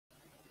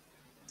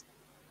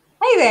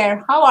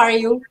there, how are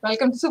you?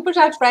 Welcome to Super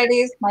Chat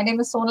Fridays. My name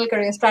is Sonal,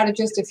 career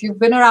strategist. If you've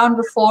been around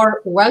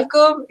before,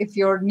 welcome. If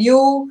you're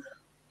new,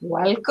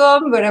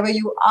 welcome. Wherever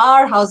you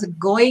are, how's it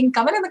going?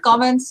 Comment in the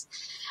comments.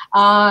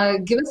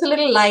 Give us a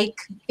little like.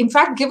 In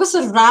fact, give us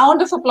a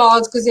round of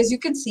applause because as you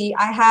can see,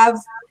 I have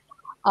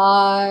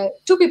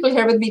two people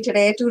here with me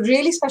today, two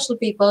really special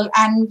people.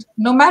 And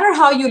no matter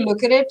how you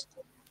look at it,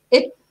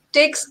 it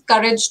takes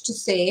courage to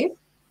say,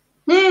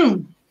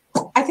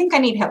 I think I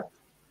need help.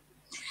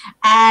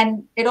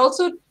 And it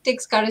also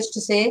takes courage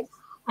to say,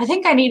 I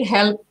think I need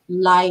help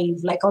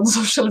live, like on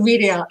social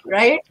media,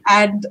 right?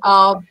 And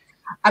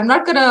I'm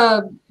not going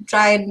to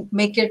try and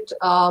make it,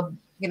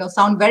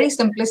 sound very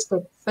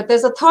simplistic, but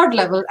there's a third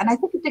level. And I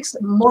think it takes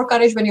more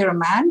courage when you're a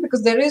man,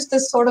 because there is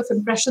this sort of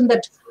impression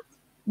that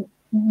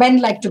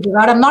men like to give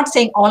out. I'm not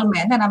saying all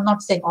men, and I'm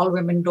not saying all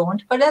women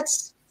don't, but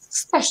that's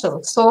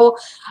special. So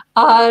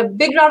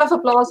big round of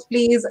applause,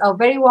 please. A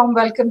very warm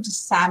welcome to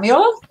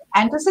Samuel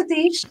and to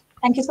Satish.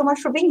 Thank you so much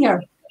for being here.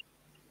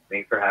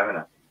 Thanks for having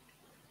us.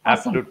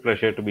 Awesome. Absolute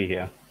pleasure to be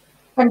here.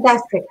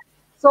 Fantastic.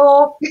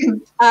 So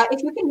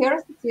if you can hear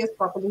us and see us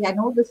properly, I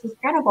know this is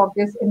kind of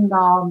obvious in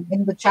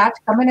the chat.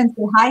 Come in and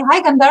say hi.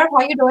 Hi, Gandharv. How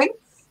are you doing?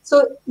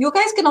 So you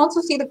guys can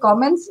also see the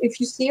comments. If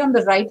you see on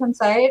the right-hand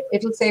side,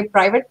 it'll say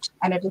private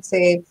and it'll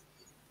say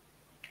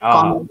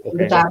comment.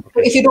 Okay. So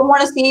if you don't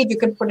want to see it, you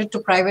can put it to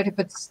private if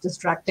it's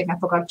distracting. I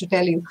forgot to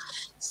tell you.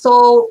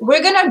 So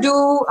we're going to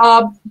do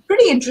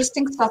pretty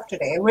interesting stuff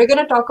today. We're going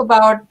to talk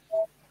about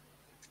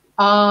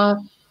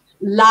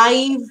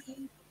live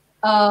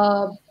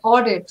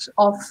audit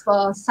of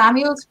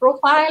Samuel's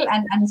profile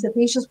and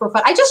Satish's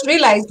profile. I just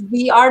realized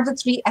we are the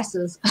three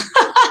S's.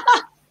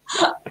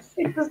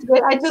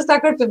 It just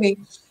occurred to me.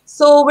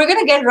 So we're going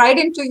to get right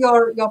into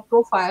your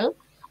profile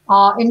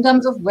in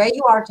terms of where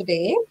you are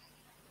today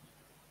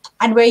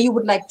and where you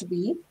would like to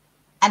be.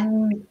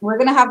 And we're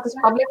going to have this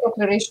public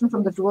declaration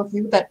from the two of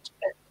you that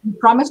you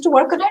promise to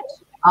work on it.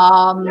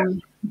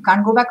 You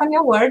can't go back on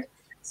your word.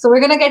 So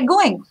we're going to get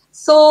going.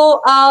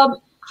 So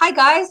hi,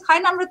 guys.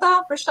 Hi,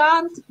 Namrata,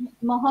 Prashant,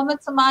 Mohammed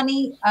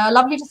Samani.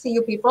 Lovely to see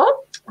you people.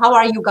 How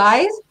are you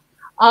guys?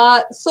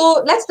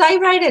 So let's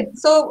dive right in.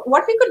 So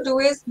what we could do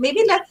is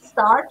maybe let's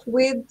start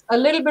with a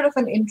little bit of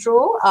an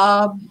intro,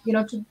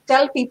 to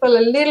tell people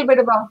a little bit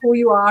about who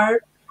you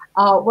are,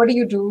 what do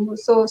you do.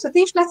 So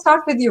Satish, let's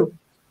start with you.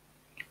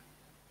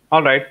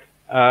 All right.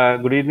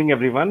 Good evening,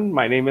 everyone.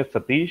 My name is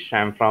Satish.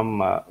 I'm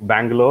from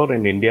Bangalore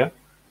in India.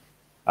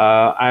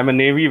 I'm a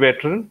Navy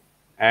veteran,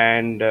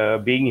 and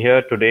being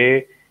here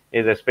today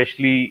is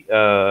especially,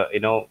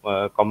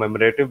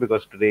 commemorative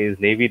because today is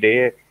Navy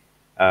Day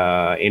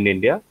in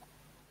India.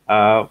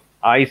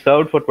 I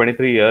served for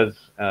 23 years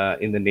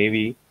in the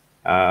Navy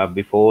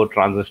before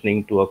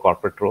transitioning to a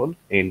corporate role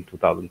in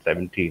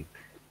 2017.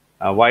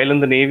 While in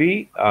the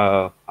Navy,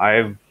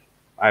 I've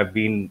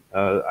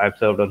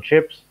served on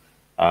ships.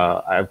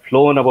 I've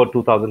flown about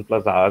 2,000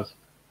 plus hours.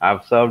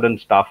 I've served in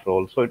staff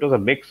roles. So it was a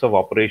mix of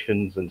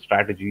operations and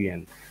strategy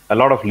and a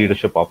lot of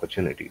leadership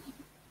opportunities.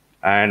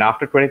 And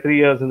after 23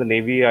 years in the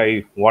Navy,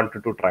 I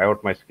wanted to try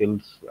out my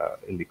skills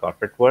in the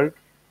corporate world.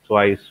 So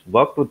I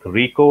worked with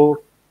RICO,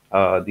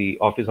 the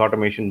office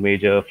automation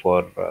major,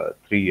 for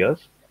 3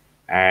 years.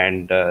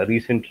 And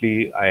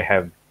recently I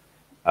have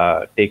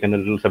taken a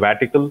little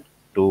sabbatical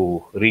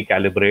to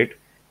recalibrate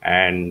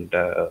and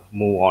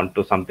move on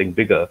to something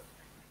bigger.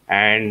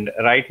 And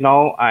right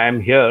now I am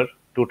here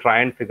to try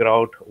and figure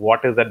out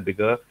what is that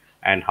bigger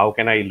and how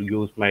can I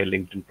use my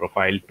LinkedIn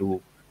profile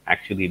to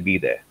actually be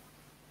there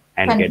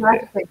and get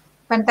there.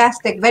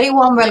 Fantastic. Very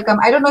warm welcome.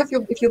 I don't know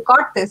if you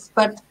caught this,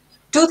 but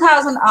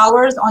 2,000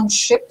 hours on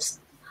ships.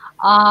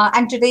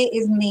 And today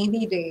is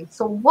Navy Day.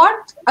 So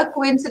what a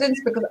coincidence,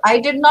 because I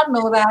did not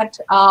know that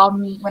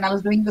when I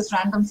was doing this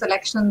random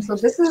selection. So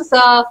this is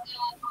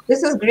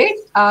great.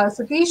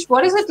 Satish,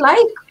 what is it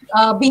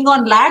like being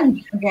on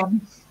land again?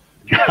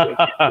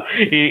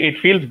 It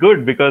feels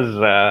good because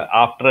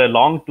after a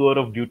long tour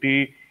of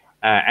duty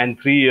and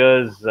 3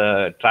 years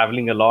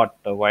traveling a lot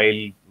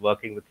while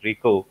working with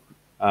RICO,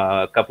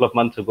 a couple of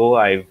months ago,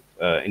 I've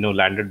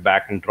landed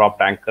back and dropped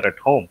anchor at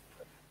home.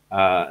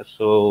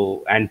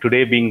 And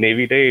today being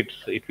Navy Day,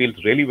 it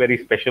feels really very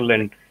special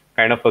and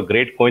kind of a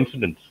great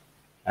coincidence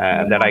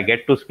that I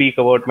get to speak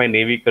about my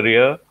Navy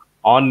career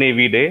on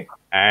Navy Day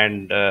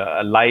and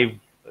live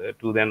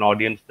to an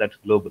audience that's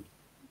global.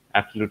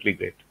 Absolutely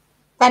great.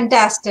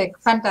 Fantastic.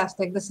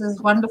 This is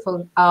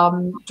wonderful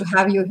to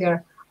have you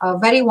here. A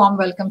very warm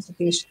welcome,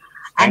 Satish.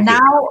 And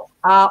now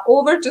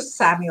over to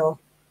Samuel.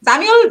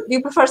 Samuel, do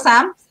you prefer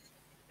Sam?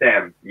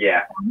 Sam,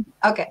 yeah.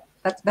 Okay,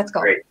 let's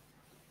go. Great.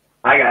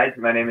 Hi guys,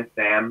 my name is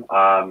Sam.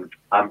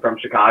 I'm from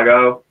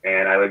Chicago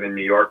and I live in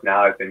New York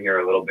now. I've been here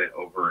a little bit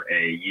over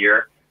a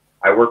year.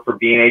 I work for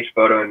B&H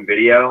Photo and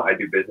Video. I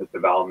do business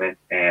development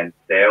and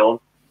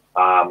sales.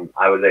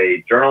 I was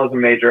a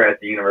journalism major at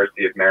the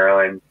University of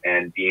Maryland,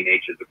 and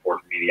B&H has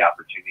afforded me the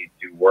opportunity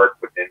to work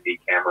within the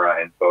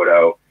camera and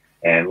photo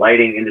and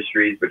lighting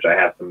industries, which I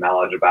have some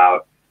knowledge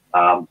about.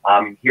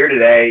 I'm here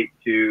today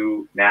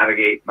to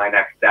navigate my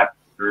next steps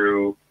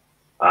through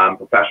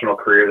professional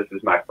career. This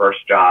is my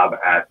first job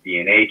at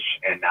B&H,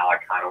 and now I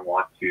kind of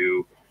want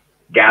to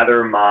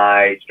gather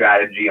my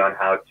strategy on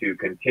how to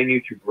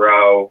continue to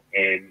grow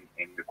in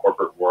the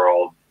corporate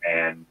world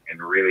and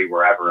really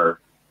wherever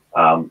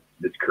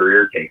this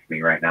career takes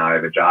me. Right now I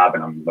have a job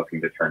and I'm looking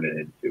to turn it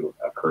into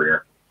a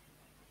career.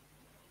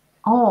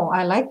 Oh,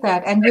 I like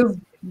that. And you're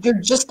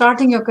just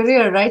starting your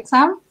career, right,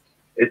 Sam?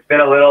 It's been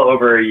a little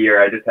over a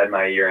year. I just had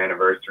my year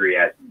anniversary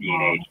at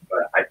B&H,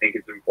 but I think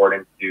it's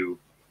important to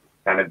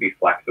kind of be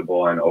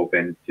flexible and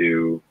open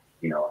to,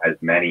 as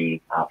many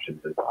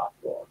options as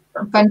possible.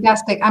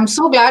 Fantastic. I'm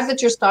so glad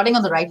that you're starting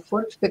on the right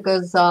foot,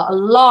 because a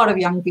lot of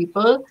young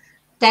people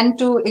tend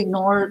to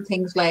ignore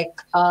things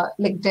like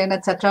LinkedIn,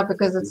 etc.,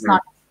 because it's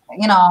not,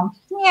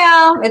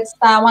 it's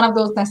one of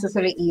those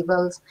necessary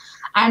evils.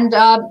 And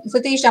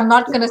Satish, I'm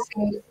not going to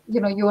say,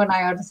 you and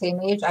I are the same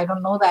age. I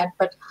don't know that,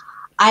 but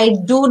I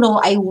do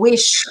know, I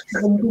wish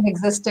LinkedIn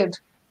existed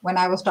when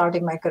I was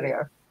starting my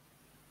career.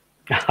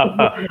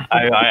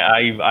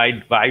 I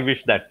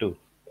wish that too.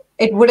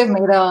 It would have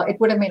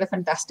made a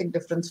fantastic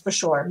difference for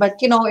sure. But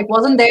it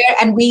wasn't there,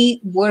 and we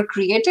were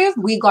creative.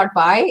 We got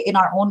by in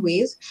our own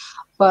ways.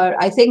 But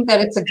I think that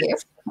it's a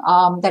gift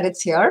that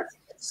it's here.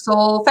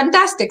 So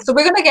fantastic. So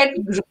we're gonna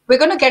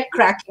get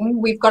cracking.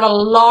 We've got a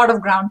lot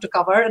of ground to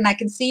cover, and I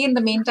can see in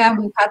the meantime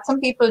we've had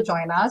some people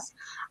join us.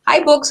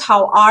 Hi, Books.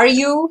 How are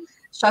you?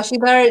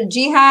 Shashidhar,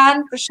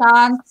 Jihan,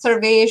 Prashant,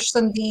 Sarvesh,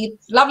 Sandeep.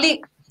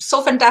 Lovely.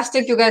 So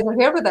fantastic you guys are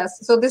here with us.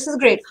 So this is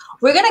great.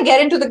 We're going to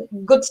get into the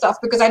good stuff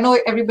because I know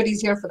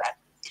everybody's here for that.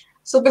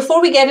 So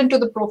before we get into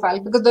the profile,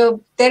 because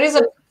there is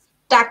a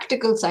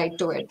tactical side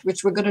to it,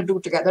 which we're going to do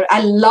together.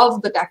 I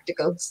love the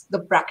tacticals, the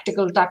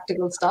practical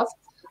tactical stuff.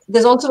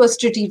 There's also a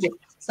strategic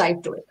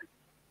side to it.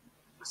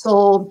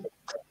 So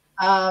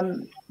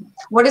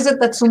what is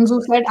it that Sun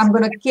Tzu said? I'm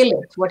going to kill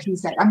it, what he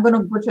said. I'm going to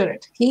butcher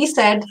it. He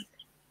said,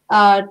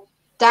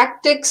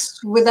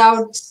 tactics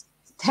without...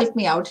 Help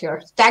me out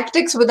here.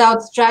 Tactics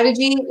without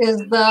strategy is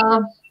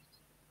the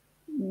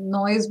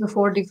noise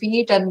before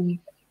defeat, and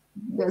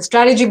the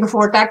strategy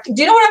before tactics.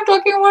 Do you know what I'm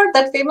talking about?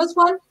 That famous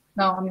one?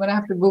 No, I'm going to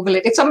have to Google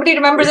it. If somebody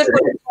remembers it,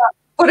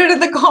 put it in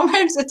the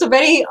comments. It's a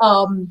very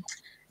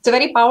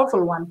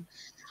powerful one.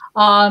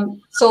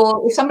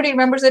 So if somebody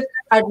remembers it,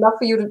 I'd love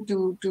for you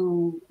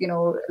to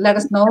let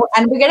us know.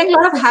 And we're getting a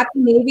lot of Happy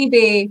Navy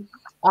Day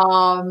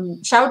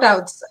shout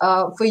outs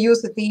for you,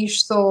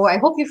 Satish. So I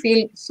hope you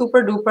feel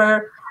super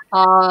duper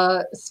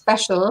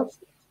special.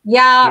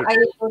 Yeah,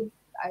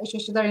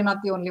 Shashidhar, you're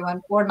not the only one.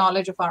 Poor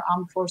knowledge of our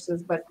armed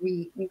forces, but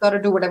we got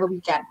to do whatever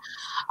we can.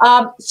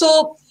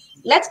 So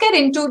let's get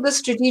into the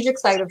strategic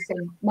side of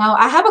things. Now,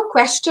 I have a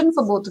question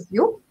for both of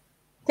you.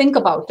 Think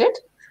about it.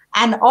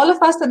 And all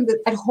of us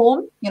at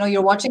home,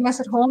 you're watching us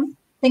at home,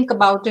 think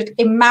about it.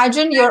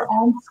 Imagine you're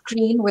on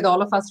screen with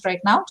all of us right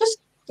now.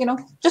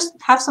 Just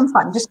have some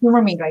fun. Just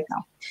humor me right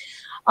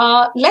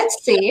now.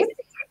 Let's say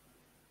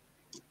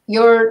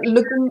you're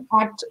looking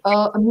at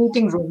a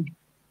meeting room,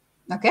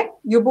 okay?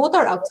 You both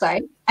are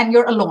outside and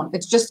you're alone.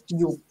 It's just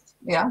you,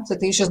 yeah?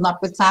 Satish is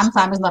not with Sam.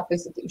 Sam is not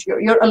with Satish.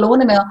 You're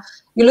alone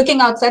you're looking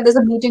outside. There's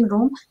a meeting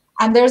room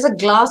and there's a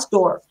glass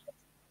door.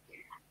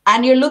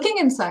 And you're looking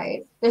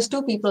inside. There's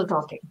two people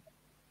talking.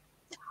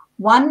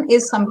 One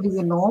is somebody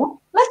you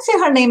know. Let's say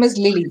her name is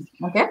Lily,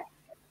 okay?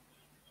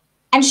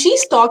 And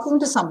she's talking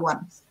to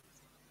someone.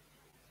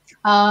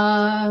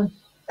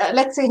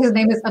 Let's say his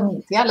name is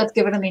Amit. Yeah, let's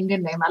give it an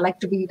Indian name. I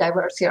like to be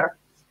diverse here.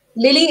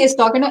 Lily is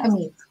talking to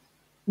Amit.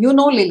 You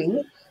know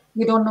Lily.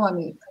 You don't know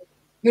Amit.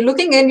 You're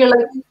looking in. You're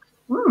like,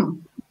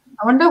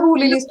 I wonder who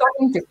Lily is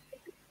talking to.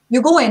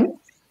 You go in,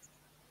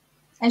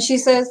 and she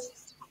says,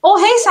 "Oh,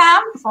 hey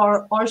Sam,"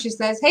 or she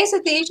says, "Hey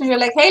Satish," and you're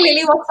like, "Hey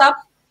Lily, what's up?"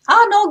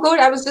 "Ah, no, good.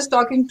 I was just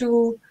talking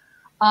to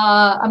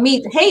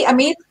Amit. Hey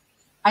Amit,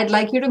 I'd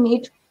like you to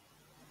meet."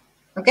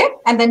 Okay,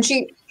 and then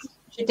she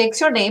takes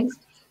your name.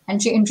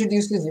 And she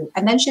introduces you.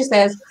 And then she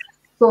says,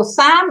 so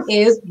Sam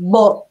is B.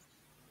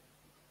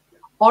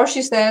 Or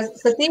she says,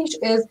 Satish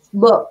is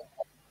B.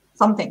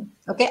 Something.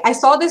 Okay. I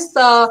saw this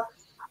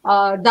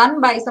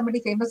done by somebody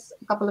famous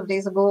a couple of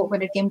days ago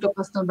when it came to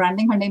personal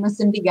branding. Her name is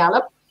Cindy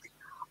Gallup.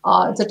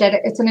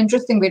 It's an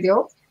interesting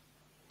video.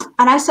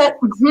 And I said,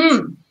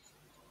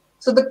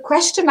 So the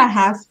question I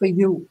have for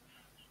you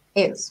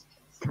is,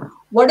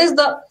 what is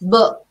the B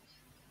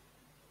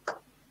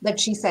that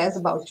she says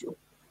about you?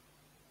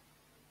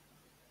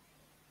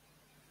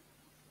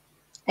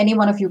 Any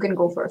one of you can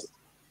go first.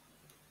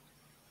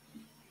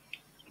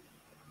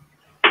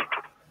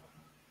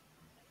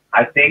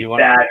 I think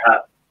that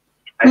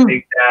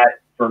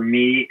for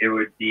me, it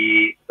would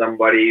be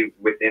somebody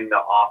within the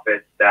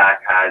office that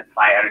has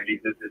high energy.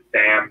 This is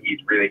Sam. He's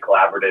really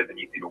collaborative and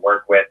easy to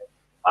work with.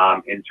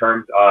 In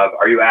terms of,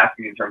 are you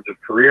asking in terms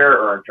of career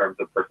or in terms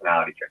of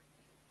personality traits?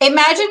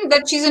 Imagine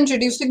that she's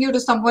introducing you to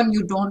someone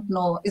you don't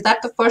know. Is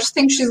that the first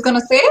thing she's going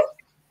to say?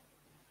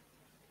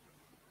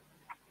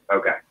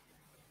 Okay.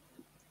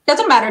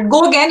 Doesn't matter.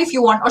 Go again if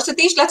you want. Or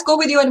Satish, let's go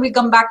with you and we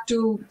come back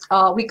to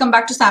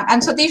Sam.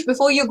 And Satish,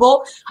 before you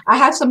go, I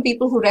have some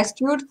people who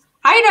rescued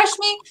Hi,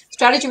 Rashmi.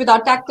 Strategy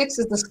without tactics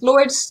is the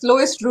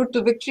slowest route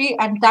to victory,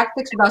 and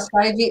tactics without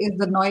strategy is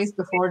the noise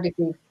before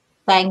defeat.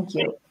 Thank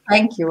you.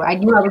 Thank you. I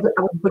knew I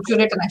would butcher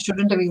it and I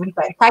shouldn't have even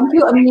tried. Thank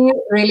you, Amir.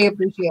 Really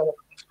appreciate it.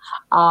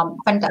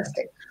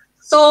 Fantastic.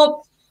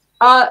 So,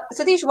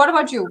 Satish, what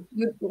about you?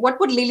 What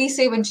would Lily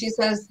say when she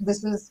says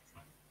this is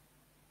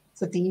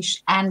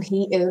Satish and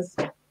he is?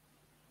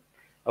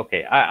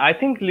 Okay, I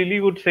think Lily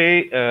would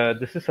say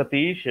this is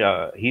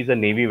Satish. He's a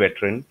Navy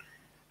veteran,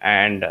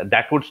 and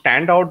that would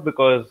stand out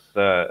because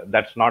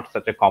that's not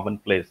such a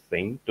commonplace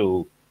thing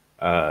to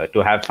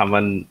have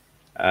someone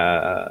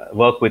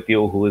work with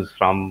you who is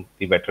from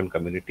the veteran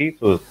community.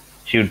 So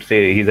she would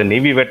say he's a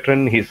Navy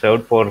veteran. He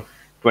served for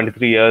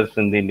 23 years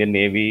in the Indian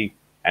Navy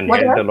and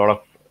What held else? a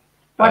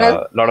What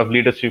else? lot of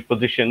leadership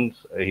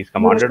positions. He's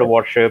commanded a Leadership.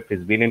 warship.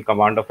 He's been in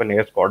command of an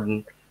air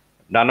squadron,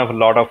 done a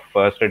lot of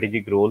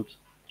strategic roles,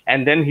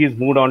 and then he's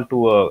moved on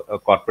to a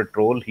corporate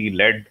role. He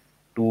led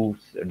two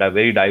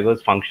very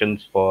diverse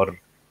functions for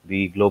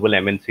the global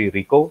MNC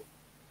Rico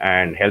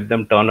and helped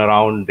them turn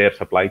around their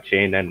supply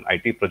chain and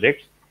IT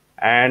projects.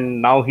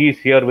 And now he's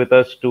here with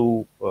us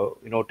to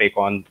take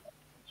on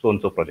so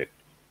and so project.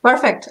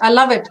 Perfect. I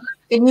love it.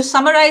 Can you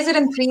summarize it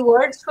in 3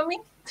 words for me?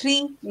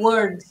 3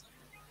 words.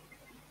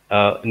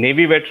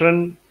 Navy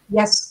veteran,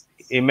 Yes.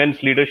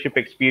 immense leadership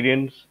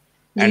experience,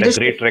 and a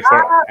Leadership. great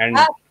record. And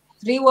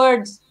 3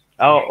 words.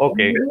 oh,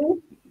 okay,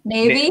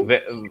 Navy.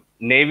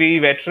 Navy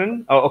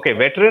veteran. Oh, okay,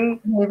 veteran,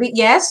 Navy.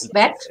 Yes.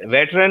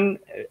 veteran,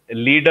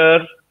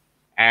 leader,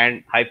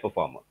 and high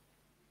performer.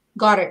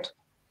 Got it.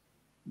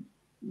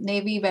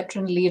 Navy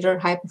veteran leader,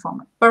 high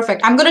performer.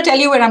 Perfect. I'm going to tell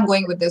you where I'm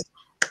going with this.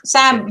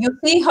 Sam, you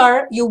see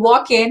her, you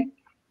walk in.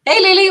 Hey,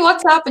 Lily,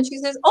 what's up? And she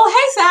says, oh,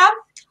 hey, Sam.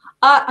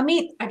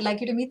 I'd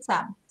like you to meet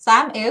Sam.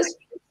 Sam is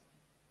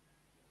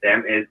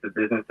the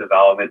business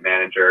development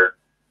manager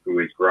who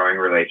is growing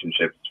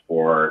relationships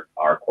for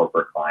our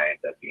corporate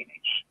clients at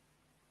B&H.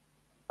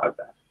 How's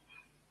that?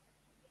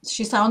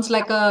 She sounds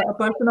like a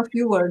person of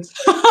few words.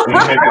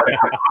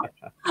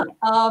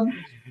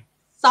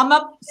 Sum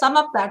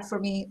up that for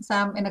me,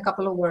 Sam, in a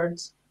couple of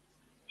words.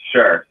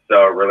 Sure.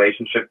 So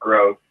relationship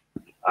growth,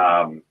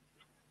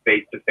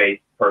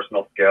 face-to-face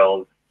personal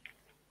skills,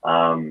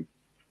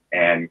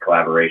 and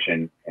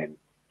collaboration and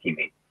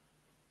teammates.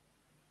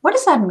 What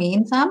does that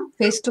mean, Sam?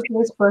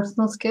 Face-to-face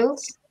personal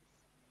skills?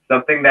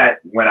 Something that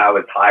when I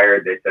was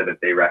hired, they said that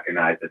they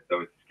recognize that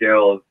those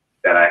skills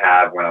that I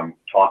have when I'm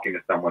talking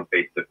to someone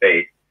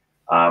face-to-face,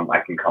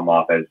 I can come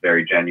off as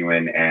very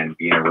genuine and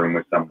be in a room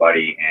with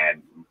somebody.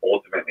 And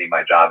ultimately,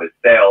 my job is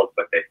sales,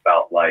 but they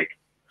felt like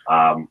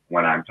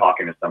when I'm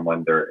talking to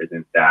someone, there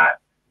isn't that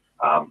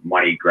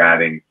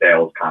money-grabbing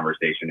sales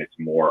conversation. It's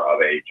more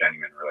of a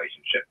genuine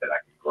relationship that I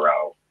can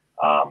grow,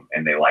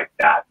 and they like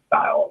that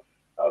style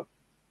of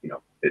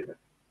business.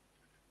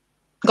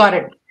 Got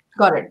it.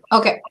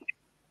 Okay.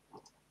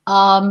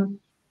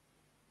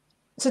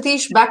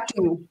 Satish, back to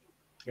you.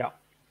 Yeah.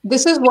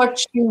 This is what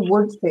she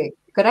would say,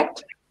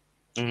 correct?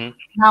 Mm-hmm.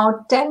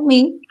 Now tell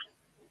me,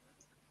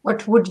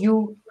 what would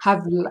you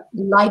have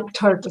liked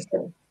her to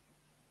say?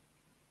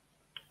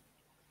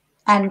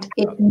 And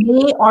it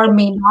may or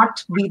may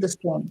not be the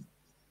same.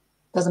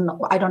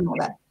 I don't know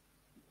that.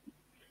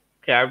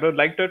 Okay, I would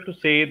like to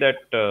say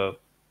that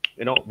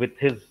with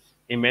his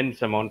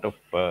immense amount of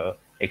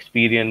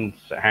experience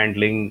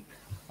handling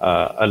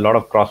a lot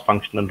of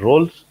cross-functional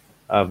roles,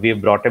 we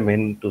have brought him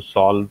in to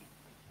solve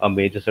a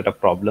major set of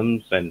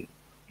problems, and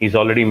he's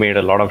already made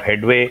a lot of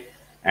headway,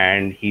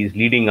 and he's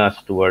leading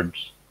us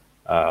towards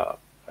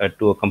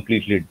to a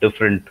completely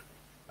different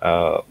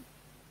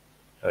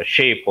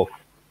shape of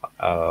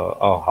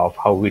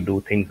how we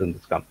do things in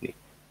this company.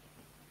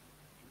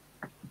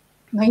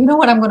 Now you know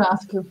what I'm going to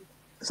ask you.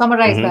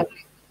 Summarize that.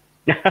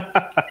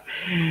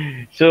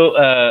 So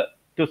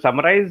to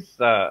summarize,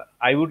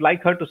 I would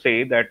like her to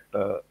say that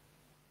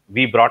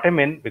we brought him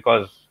in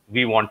because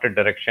we wanted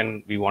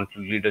direction, we wanted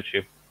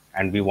leadership,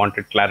 and we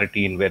wanted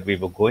clarity in where we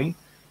were going.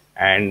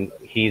 And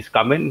he's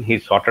come in,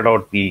 he's sorted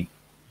out the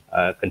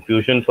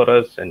confusion for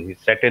us, and he's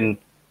set in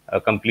a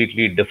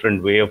completely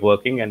different way of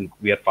working, and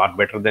we are far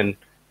better than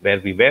where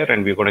we were,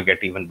 and we're going to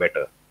get even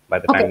better by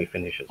the time he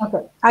finishes.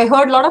 Okay, I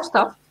heard a lot of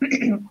stuff.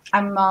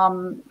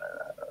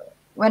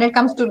 When it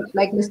comes to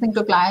like listening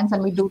to clients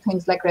and we do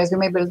things like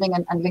resume building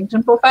and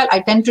LinkedIn profile, I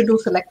tend to do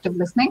selective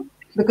listening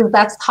because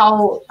that's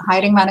how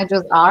hiring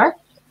managers are.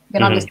 They're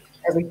not listening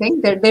to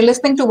everything. They're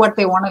listening to what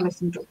they want to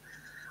listen to.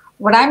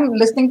 What I'm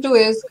listening to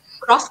is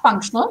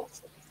cross-functional,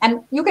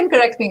 and you can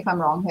correct me if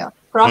I'm wrong here.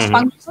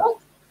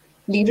 Cross-functional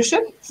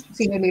leadership,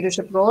 senior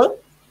leadership role,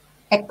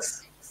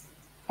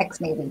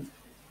 ex-Navy.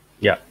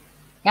 Yeah.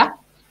 Yeah.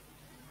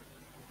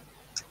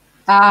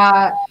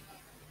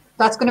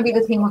 That's going to be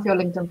the theme of your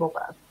LinkedIn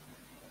profile.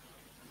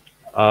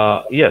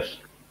 Yes.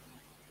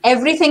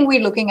 Everything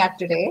we're looking at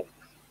today,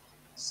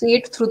 see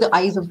it through the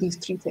eyes of these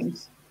 3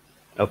 things.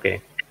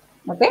 Okay.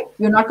 Okay.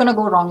 You're not going to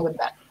go wrong with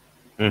that.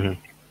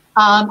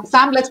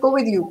 Sam, let's go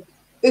with you.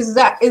 Is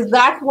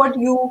that what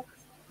you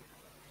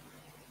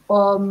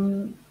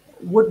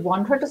would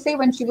want her to say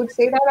when she would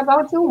say that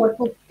about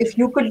you? If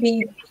you could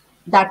be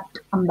that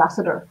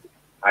ambassador?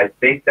 I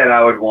think that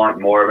I would want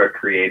more of a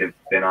creative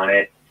spin on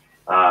it.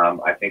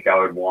 I think I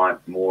would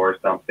want more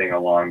something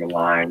along the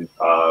lines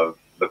of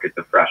look at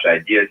the fresh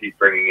ideas he's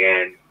bringing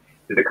in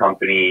to the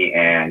company,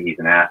 and he's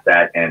an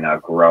asset and a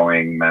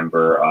growing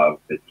member of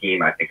the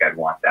team. I think I'd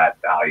want that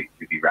value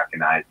to be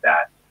recognized.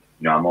 That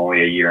I'm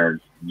only a year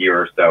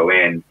or so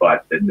in,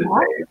 but this is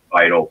a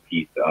vital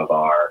piece of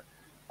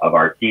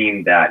our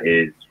team that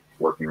is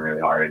working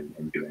really hard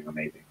and doing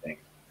amazing things.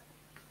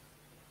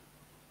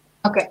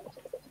 Okay.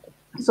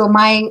 So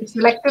my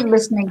selective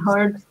listening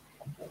heard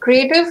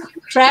creative,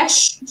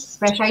 fresh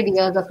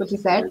ideas. That's what you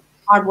said.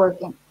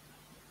 Hardworking.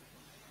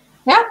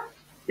 Yeah?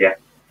 Yeah.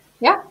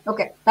 Yeah?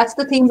 Okay. That's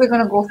the theme we're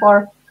going to go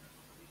for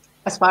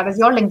as far as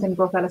your LinkedIn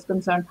profile is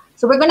concerned.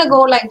 So we're going to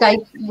go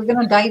we're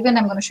going to dive in.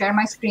 I'm going to share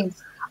my screen.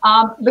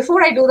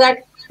 Before I do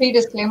that, 3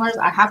 disclaimers.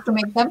 I have to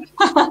make them.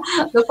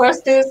 The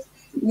first is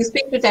you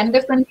speak to 10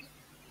 different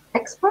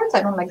experts.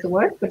 I don't like the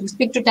word, but you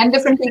speak to 10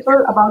 different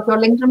people about your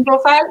LinkedIn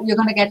profile, you're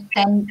going to get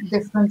 10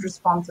 different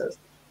responses.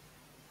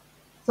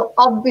 So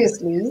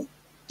obviously,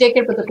 take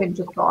it with a pinch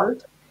of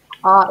salt.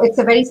 It's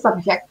a very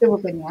subjective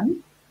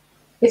opinion.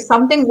 If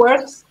something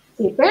works,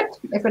 keep it.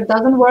 If it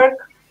doesn't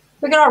work,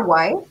 figure out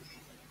why.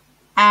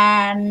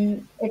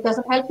 And it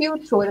doesn't help you,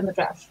 throw it in the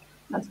trash.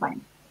 That's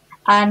fine.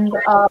 And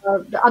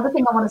the other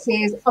thing I want to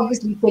say is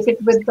obviously take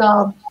it with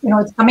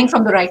it's coming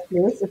from the right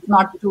place. It's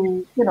not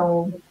to,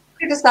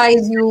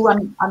 criticize you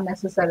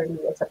unnecessarily,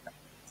 etc.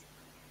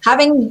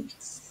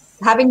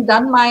 Having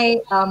done my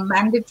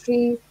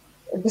mandatory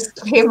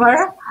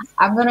disclaimer,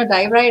 I'm going to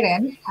dive right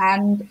in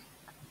and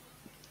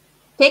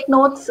take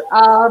notes,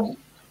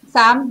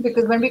 Sam,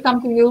 because when we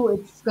come to you,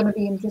 it's going to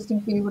be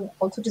interesting for you and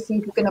also to see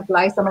if you can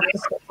apply some of the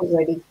stuff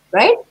already,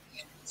 right?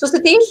 So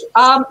Satish,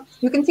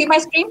 you can see my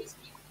screen?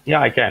 Yeah,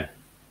 I can.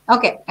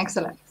 Okay,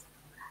 excellent.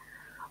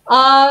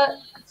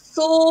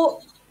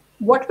 So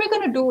what we're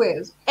going to do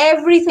is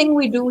everything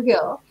we do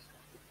here,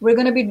 we're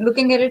going to be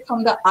looking at it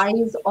from the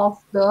eyes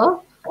of the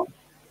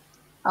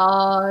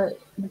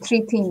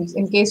 3 themes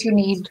in case you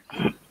need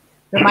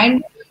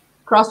remind,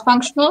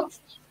 cross-functional,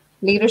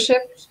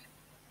 leadership,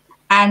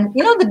 and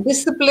the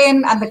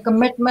discipline and the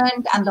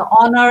commitment and the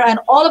honor and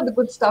all of the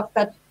good stuff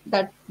that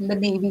the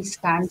Navy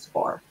stands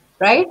for,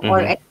 right? Mm-hmm.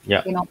 Or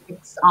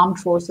its armed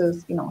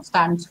forces,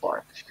 stands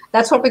for.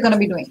 That's what we're going to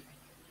be doing.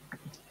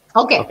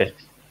 Okay.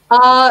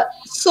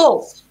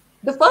 So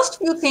the first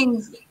few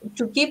things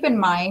to keep in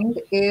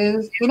mind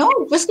is,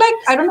 just like,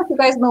 I don't know if you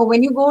guys know,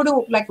 when you go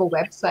to like a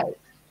website,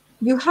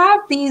 you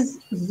have these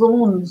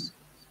zones,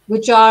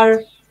 which are,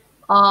 they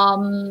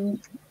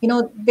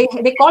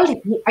call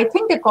it, I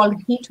think they're called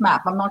heat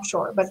map. I'm not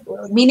sure, but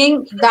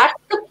meaning that's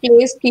the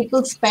place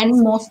people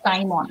spend most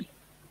time on,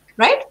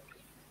 right?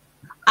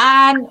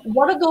 And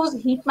what are those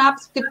heat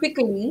maps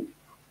typically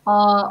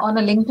on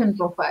a LinkedIn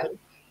profile?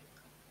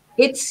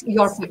 It's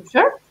your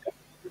picture.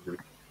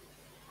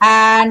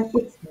 And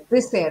it's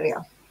this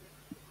area.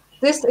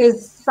 This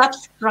is such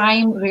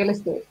prime real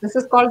estate. This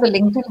is called the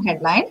LinkedIn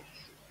headline.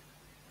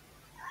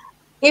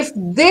 If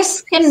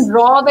this can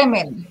draw them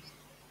in,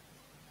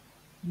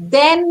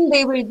 then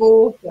they will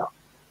go here.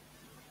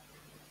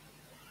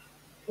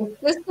 If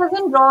this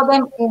doesn't draw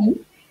them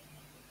in,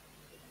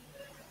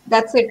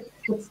 that's it.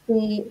 It's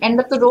the end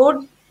of the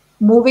road,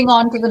 moving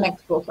on to the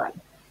next profile.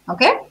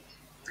 Okay?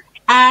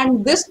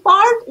 And this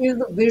part is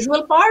the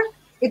visual part.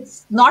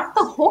 It's not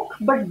the hook,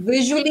 but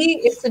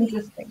visually it's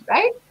interesting,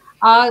 right?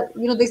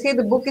 They say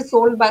the book is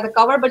sold by the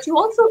cover, but you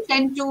also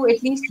tend to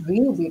at least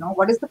read,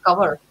 what is the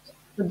cover?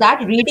 So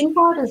that reading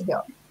part is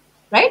here,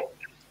 right?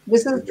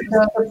 This is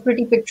the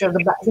pretty picture.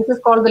 This is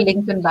called the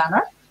LinkedIn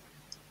banner.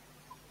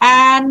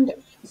 And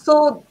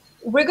so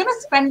we're going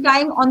to spend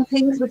time on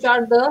things which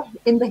are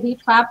in the heat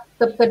map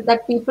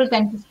that people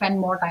tend to spend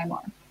more time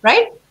on,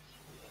 right?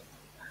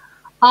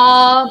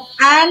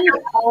 And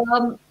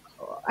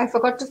I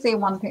forgot to say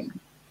one thing.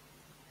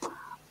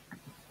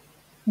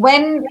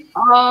 When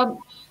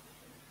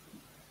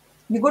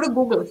you go to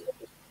Google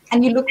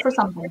and you look for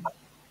something,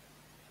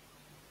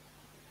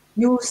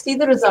 you see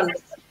the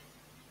results.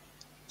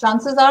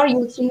 Chances are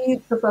you'll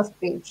see the first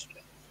page.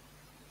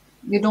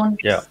 You don't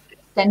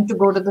tend to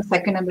go to the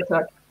second and the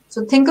third.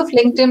 So think of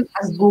LinkedIn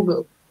as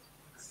Google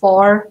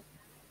for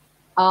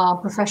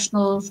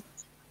professional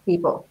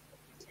people.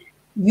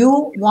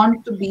 You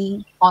want to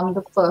be on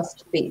the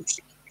first page.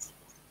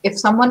 If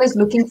someone is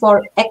looking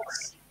for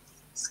X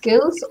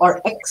skills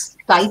or X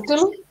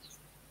title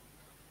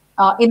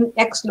in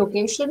X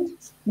location,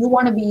 you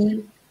want to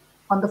be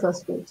on the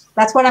first page.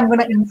 That's what I'm going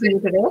to aim for you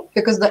today,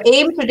 because the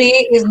aim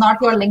today is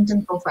not your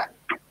LinkedIn profile.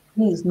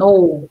 Please,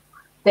 no.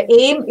 The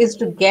aim is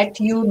to get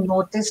you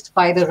noticed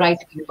by the right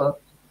people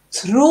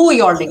through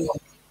your LinkedIn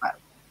profile.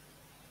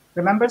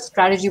 Remember,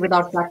 strategy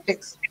without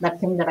tactics, that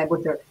thing that I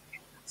butchered.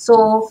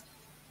 So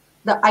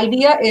the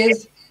idea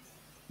is,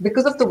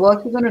 because of the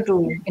work you're going to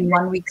do in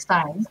 1 week's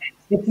time,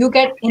 if you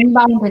get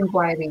inbound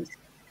inquiries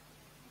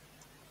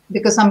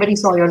because somebody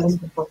saw your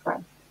LinkedIn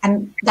profile,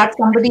 And that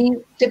somebody,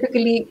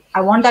 typically,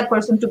 I want that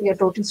person to be a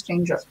total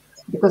stranger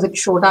because it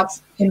showed up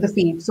in the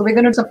feed. So we're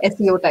going to do some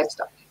SEO type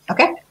stuff.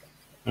 Okay.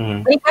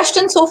 Any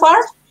questions so far?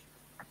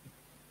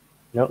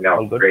 No,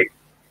 all good. Great.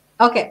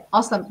 Okay,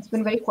 awesome. It's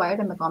been very quiet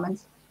in the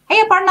comments.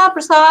 Hey, Aparna,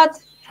 Prasad,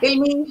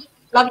 Ilmi,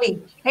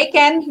 lovely. Hey,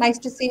 Ken, nice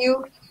to see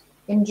you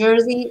in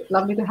Jersey.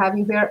 Lovely to have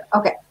you here.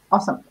 Okay,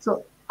 awesome.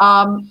 So,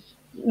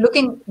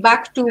 looking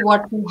back to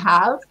what we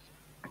have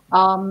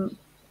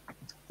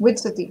with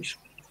Satish.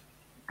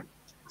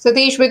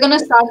 Satish, we're going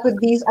to start with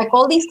these. I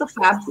call these the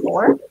Fab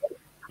Four.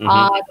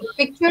 The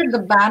picture, the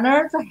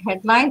banner, the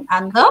headline,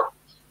 and the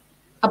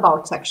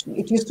About section.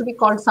 It used to be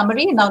called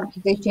Summary. Now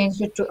they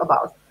changed it to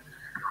About.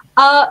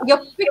 Your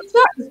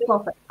picture is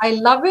perfect. I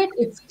love it.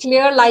 It's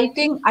clear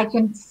lighting. I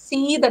can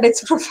see that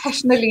it's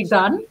professionally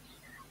done.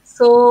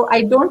 So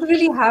I don't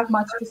really have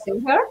much to say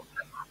here.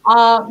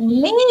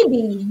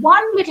 Maybe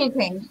one little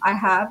thing I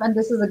have, and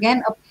this is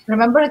again,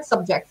 remember it's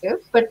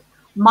subjective, but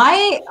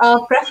my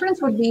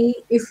preference would be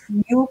if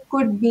you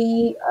could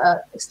be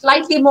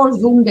slightly more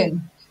zoomed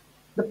in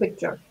the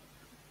picture.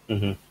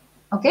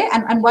 Okay,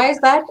 and why is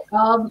that?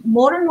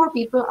 More and more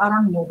people are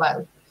on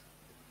mobile.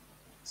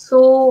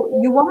 So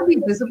you want to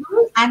be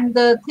visible, and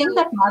the thing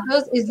that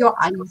matters is your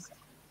eyes.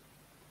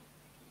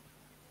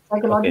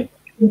 Psychologically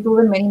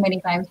proven many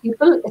times.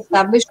 People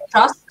establish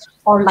trust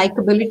or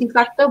likability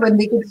factor when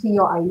they can see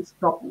your eyes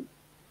properly.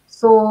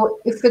 So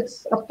if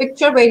it's a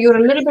picture where you're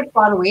a little bit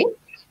far away,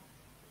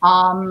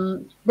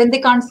 then they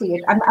can't see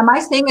it. Am I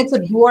saying it's a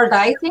do or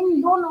die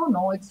thing?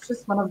 No. It's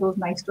just one of those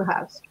nice to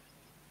haves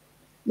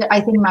that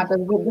I think matters.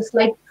 With this,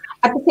 like,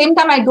 at the same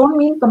time, I don't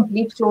mean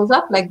complete close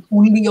up, like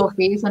only your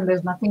face and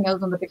there's nothing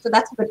else on the picture.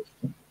 That's a bit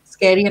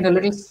scary and a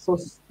little, so,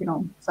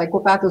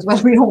 psychopath as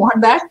well. We don't want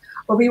that,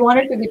 but we want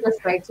it to be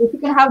just right. So if you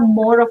can have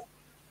more of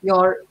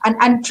your,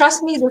 and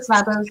trust me, this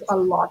matters a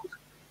lot.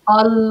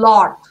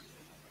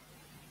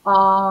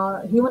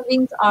 Human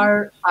beings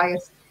are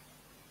biased,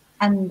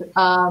 and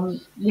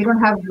we don't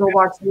have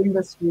robots doing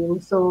this for you.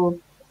 So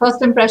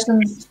first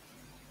impressions,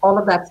 all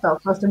of that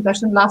stuff, first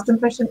impression, last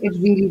impression, it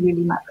really,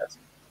 really matters.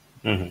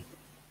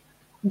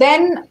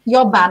 Then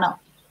your banner.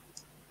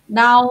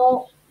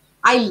 Now,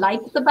 I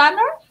like the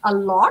banner a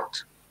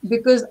lot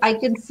because I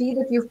can see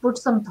that you've put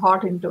some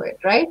thought into it,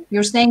 right?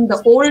 You're saying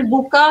the old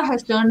VUCA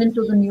has turned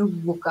into the new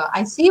VUCA.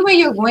 I see where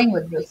you're going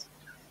with this.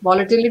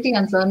 Volatility,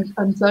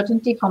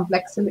 uncertainty,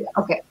 complexity.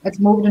 Okay, let's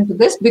move into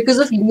this because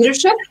of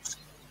leadership.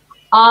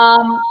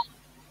 And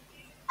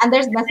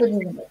there's messages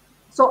in it.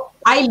 So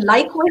I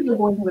like where you're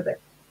going with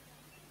it.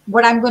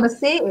 What I'm going to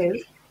say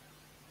is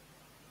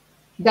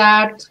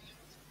that,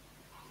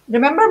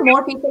 remember,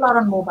 more people are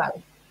on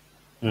mobile.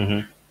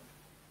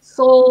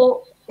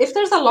 So if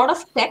there's a lot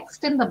of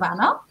text in the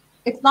banner,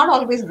 it's not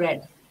always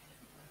read.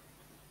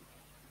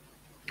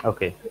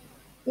 Okay.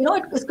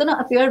 It's going to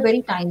appear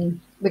very tiny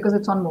because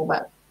it's on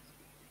mobile.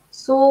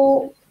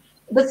 So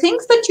the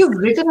things that you've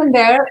written in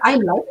there, I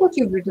like what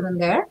you've written in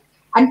there.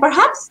 And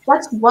perhaps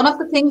that's one of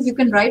the things you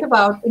can write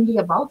about in the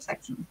About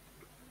section.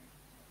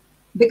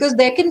 Because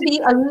there can be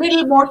a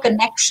little more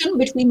connection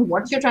between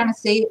what you're trying to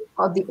say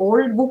or the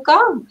old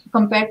VUCA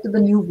compared to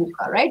the new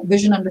VUCA, right?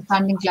 Vision,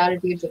 understanding,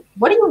 clarity.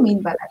 What do you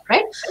mean by that,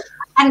 right?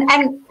 And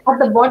at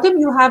the bottom,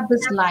 you have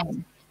this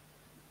line.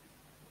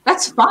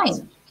 That's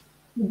fine.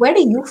 Where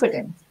do you fit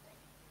in?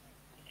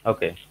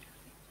 Okay.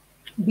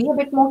 Be a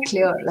bit more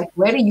clear. Like,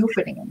 where are you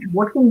fitting in?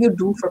 What can you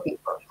do for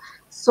people?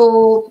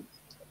 So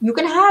you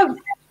can have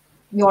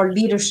your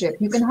leadership,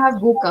 you can have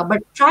VUCA,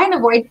 but try and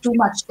avoid too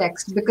much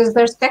text because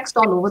there's text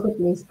all over the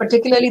place,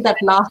 particularly that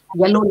last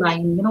yellow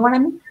line. You know what I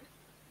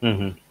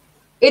mean?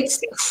 It's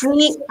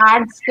free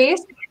ad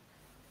space.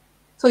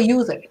 So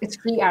use it. It's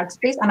free ad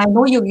space. And I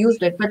know you've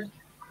used it, but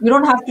you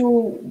don't have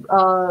to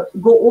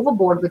go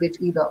overboard with it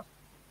either.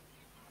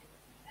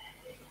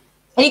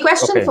 Any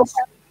questions?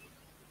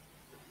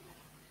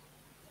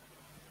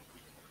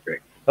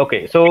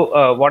 Okay.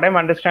 So what I'm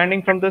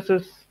understanding from this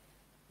is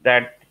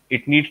that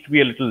it needs to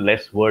be a little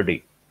less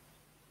wordy.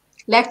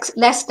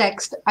 Less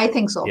text. I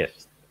think so.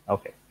 Yes.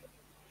 Okay.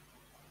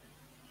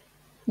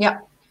 Yeah.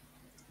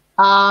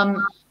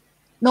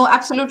 No,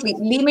 absolutely.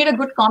 Lee made a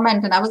good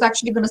comment, and I was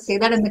actually going to say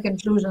that in the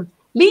conclusion.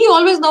 Lee, you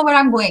always know where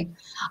I'm going.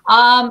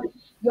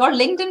 Your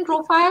LinkedIn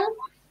profile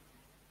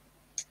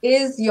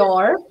is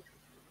your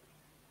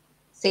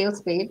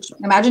sales page.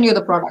 Imagine you're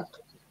the product.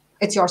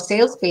 It's your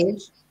sales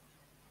page.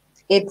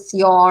 It's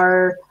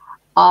your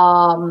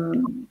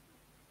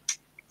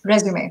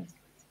resume.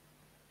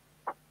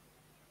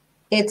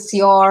 It's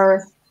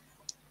your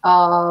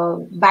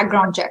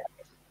background check.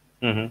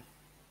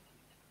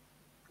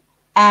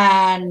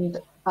 And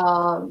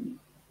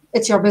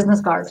it's your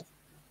business card.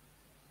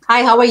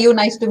 Hi, how are you?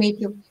 Nice to meet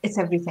you. It's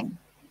everything.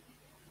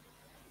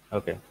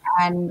 Okay.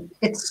 And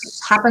it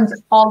happens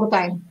all the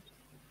time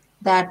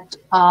that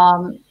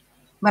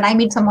when I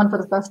meet someone for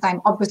the first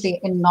time, obviously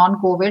in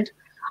non-COVID,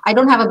 I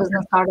don't have a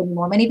business card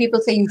anymore. Many people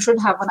say you should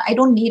have one. I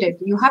don't need it.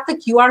 You have the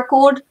QR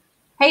code.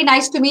 Hey,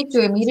 nice to meet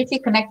you. Immediately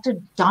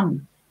connected.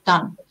 Done.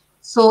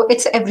 So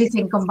it's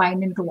everything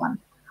combined into one.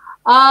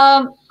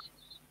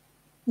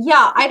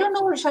 Yeah, I don't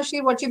know,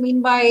 Shashi, what you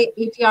mean by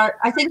ATR.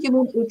 I think you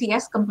mean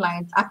ATS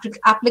compliance,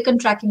 applicant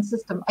tracking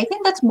system. I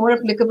think that's more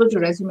applicable to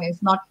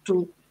resumes, not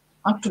to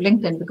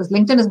LinkedIn, because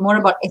LinkedIn is more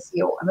about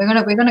SEO, and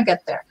we're gonna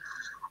get there.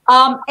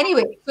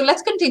 Anyway, so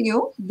let's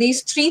continue.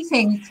 These three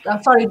things,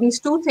 these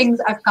two things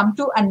I've come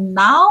to, and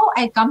now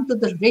I come to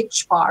the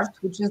rich part,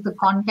 which is the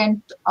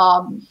content.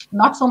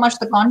 Not so much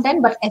the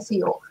content, but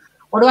SEO.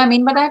 What do I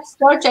mean by that?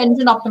 Search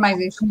engine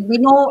optimization. We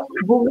know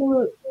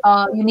Google.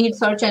 You need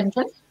search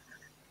engine.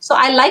 So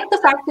I like the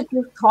fact that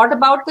you've thought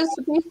about this,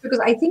 Satish, because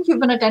I think you've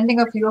been attending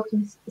a few of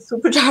these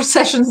supercharge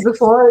sessions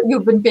before.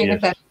 You've been paying Yes.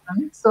 attention.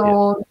 Yes.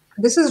 So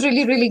this is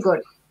really, really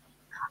good.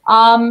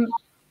 Um,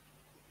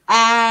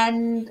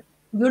 and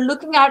you're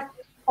looking at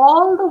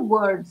all the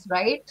words,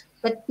 right,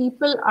 that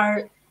people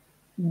are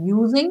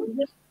using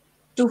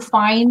to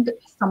find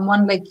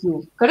someone like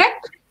you,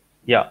 correct?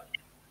 Yeah.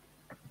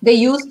 They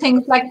use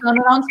things like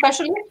turnaround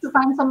specialist to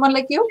find someone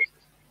like you.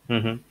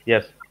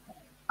 Yes.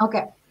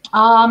 Okay.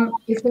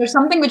 If there's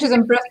something which is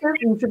impressive,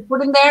 you should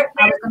put in there.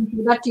 I was going to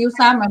do that to you,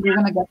 Sam, and we're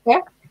going to get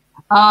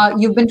there.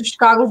 You've been to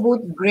Chicago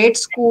booth, great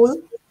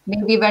school,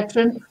 Navy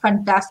veteran,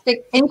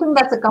 fantastic. Anything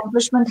that's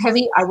accomplishment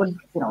heavy, I would,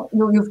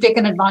 you've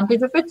taken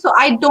advantage of it. So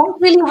I don't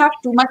really have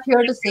too much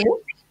here to say.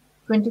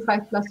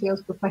 25 plus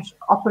years professional,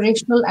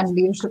 operational and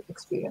leadership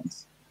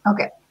experience.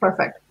 Okay,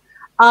 perfect.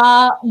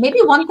 Maybe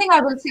one thing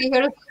I will say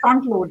here is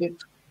front load it.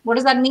 What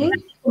does that mean?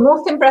 The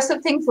most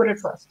impressive thing, put it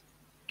first.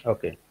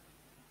 Okay.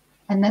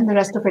 And then the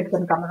rest of it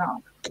can come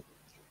around.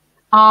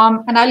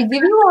 And I'll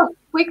give you a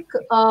quick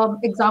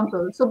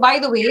example. So by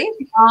the way,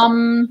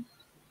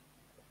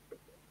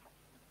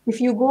 if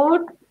you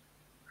go,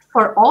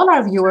 for all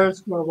our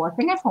viewers who are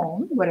watching at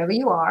home, wherever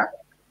you are,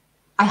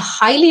 I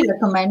highly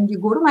recommend you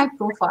go to my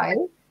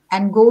profile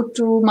and go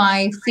to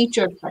my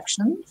featured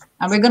section.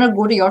 And we're going to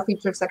go to your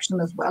featured section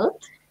as well.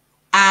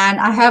 And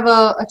I have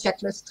a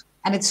checklist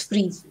and it's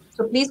free.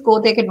 So please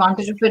go take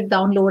advantage of it,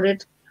 download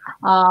it,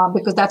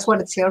 because that's what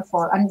it's here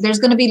for. And there's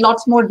going to be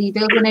lots more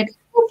details in it.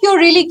 If you're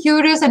really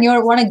curious and you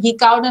want to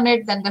geek out on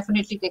it, then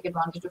definitely take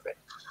advantage of it.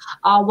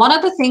 One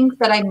of the things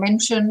that I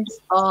mentioned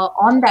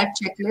on that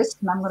checklist,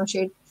 and I'm going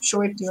to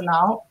show it to you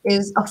now,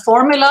 is a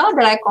formula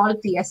that I call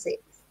TSA.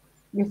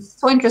 It's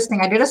so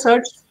interesting. I did a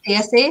search,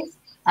 TSA,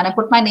 and I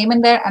put my name in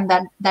there, and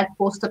that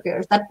post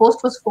appears. That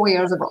post was 4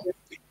 years ago.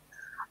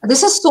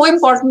 This is so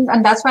important,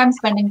 and that's why I'm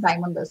spending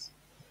time on this.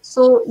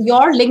 So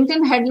your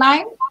LinkedIn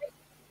headline,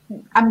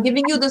 I'm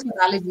giving you this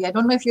analogy. I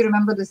don't know if you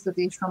remember this,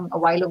 Satish, from a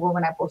while ago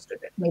when I posted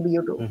it. Maybe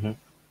you do.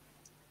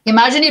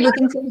 Imagine you're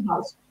looking for a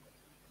house.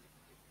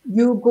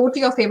 You go to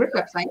your favorite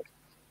website.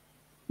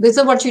 This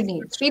is what you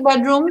need. 3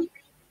 bedroom.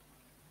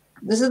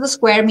 This is the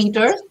square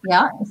meters.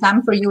 Yeah,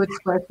 Sam, for you, it's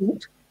square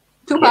feet.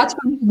 2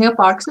 bathrooms near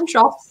parks and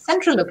shops.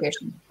 Central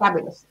location.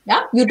 Fabulous.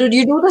 Yeah, you do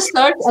the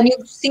search and you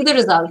see the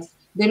results.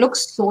 They look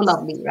so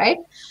lovely, right?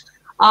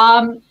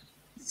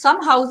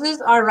 Some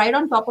houses are right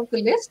on top of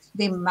the list.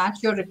 They match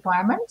your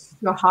requirements.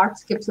 Your heart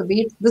skips a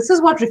beat. This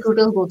is what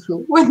recruiters go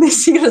through when they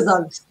see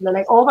results. They're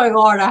like, oh my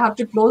God, I have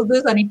to close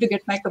this. I need to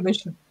get my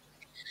commission.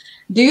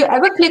 Do you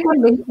ever click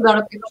on links without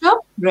a picture?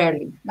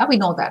 Rarely. Now we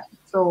know that.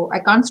 So I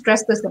can't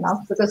stress this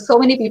enough because so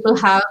many people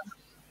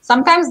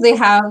sometimes they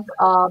have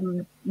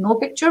no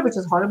picture, which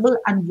is horrible.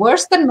 And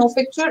worse than no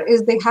picture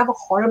is they have a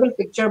horrible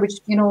picture, which,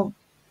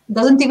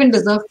 doesn't even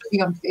deserve to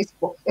be on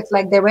Facebook. It's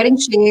like they're wearing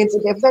shades,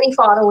 they're very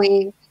far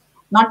away,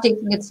 not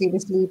taking it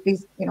seriously.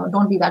 Please,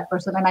 don't be that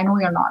person. And I know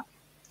you're not.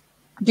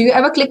 Do you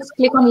ever click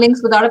on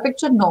links without a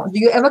picture? No. Do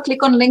you ever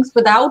click on links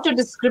without a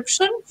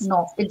description?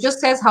 No. It just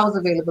says house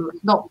available.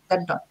 No,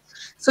 that's done.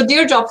 So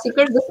dear job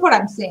seekers, this is what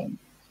I'm saying.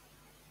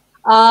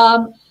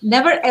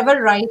 Never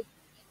ever write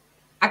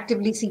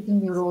actively seeking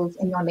new roles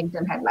in your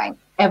LinkedIn headline.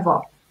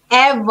 Ever.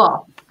 Ever.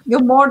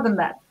 You're more than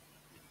that.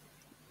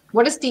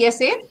 What is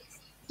TSA?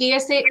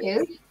 TSA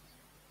is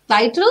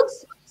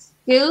titles,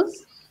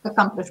 skills,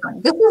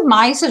 accomplishment. This is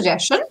my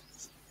suggestion.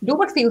 Do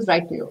what feels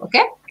right to you,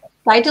 okay?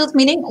 Titles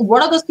meaning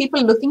what are those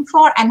people looking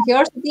for? And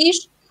here's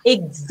these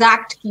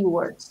exact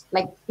keywords,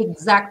 like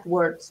exact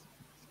words.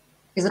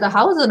 Is it a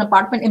house or an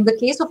apartment? In the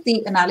case of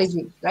the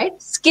analogy,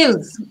 right?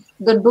 Skills,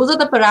 those are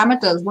the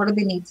parameters. What do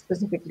they need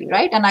specifically,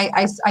 right? And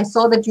I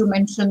saw that you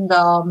mentioned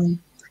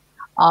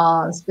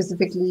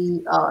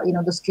specifically,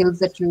 the skills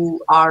that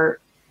you are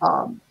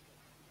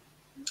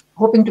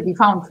hoping to be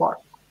found for.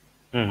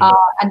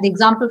 And the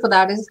example for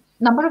that is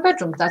number of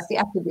bedrooms. That's the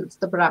attributes,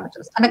 the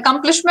parameters. An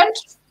accomplishment,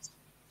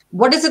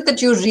 what is it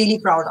that you're really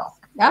proud of?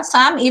 Yeah,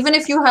 Sam, even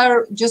if you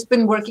have just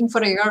been working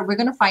for a year, we're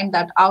going to find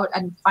that out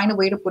and find a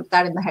way to put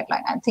that in the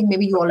headline. I think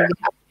maybe you already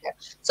have it there.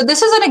 So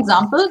this is an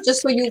example,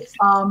 just so you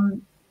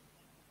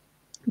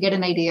get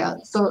an idea.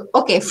 So,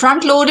 okay,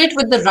 front load it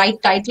with the right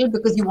title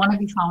because you want to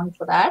be found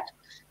for that.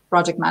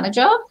 Project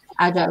manager,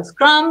 agile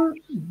scrum,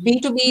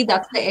 B2B,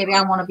 that's the area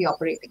I want to be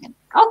operating in.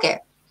 Okay.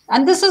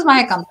 And this is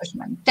my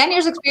accomplishment. 10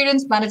 years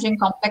experience managing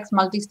complex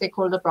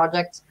multi-stakeholder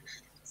projects,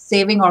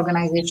 saving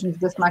organizations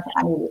this much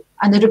annually.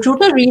 And the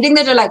recruiter reading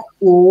that are like,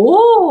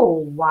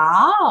 oh,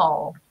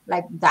 wow,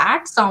 like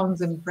that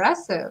sounds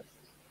impressive.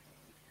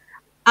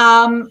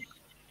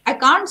 I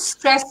can't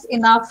stress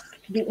enough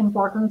the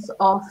importance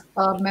of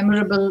a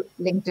memorable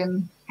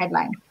LinkedIn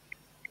headline,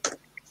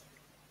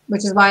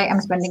 which is why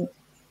I'm spending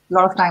a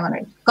lot of time on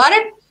it. Got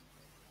it?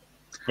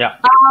 Yeah.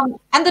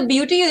 And the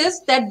beauty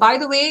is that, by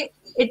the way,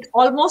 it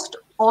almost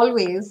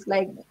always,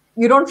 like,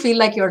 you don't feel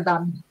like you're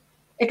done.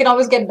 It can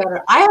always get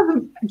better. I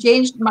have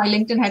changed my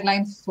LinkedIn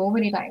headlines so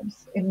many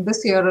times in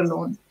this year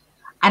alone.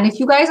 And if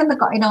you guys come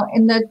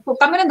in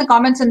the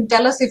comments and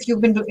tell us if you've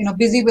been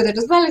busy with it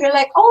as well. You're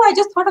like, oh, I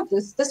just thought of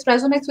this. This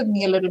resonates with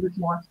me a little bit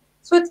more.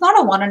 So it's not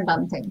a one and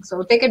done thing.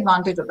 So take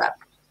advantage of that.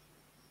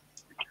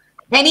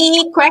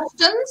 Any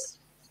questions?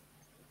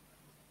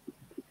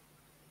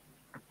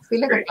 I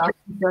feel like a class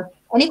teacher.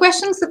 Any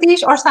questions,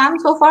 Satish or Sam,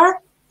 so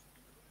far?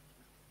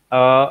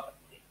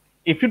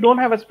 If you don't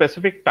have a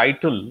specific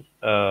title,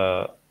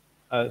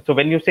 so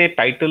when you say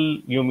title,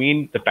 you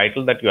mean the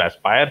title that you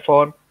aspire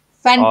for?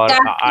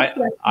 Fantastic.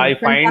 Or I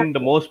find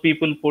most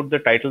people put the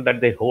title that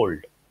they hold.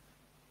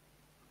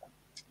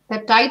 The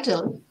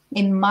title,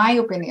 in my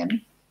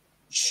opinion,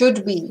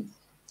 should be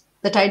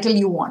the title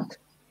you want.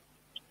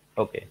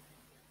 Okay.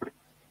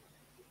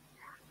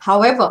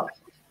 However,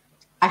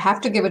 I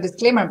have to give a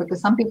disclaimer because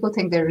some people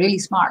think they're really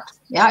smart.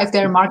 Yeah, if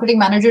they're a marketing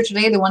manager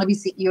today, they want to be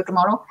CEO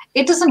tomorrow.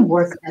 It doesn't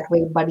work that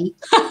way, buddy.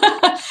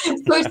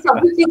 So it's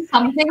obviously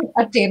something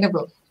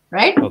attainable,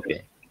 right?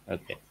 Okay.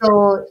 Okay.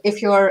 So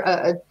if you're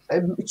a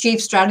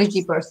chief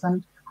strategy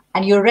person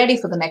and you're ready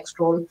for the next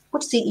role,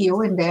 put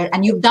CEO in there,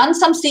 and you've done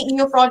some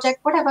CEO project,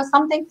 whatever,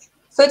 something.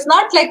 So it's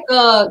not like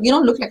you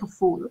don't look like a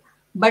fool,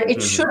 but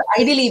it should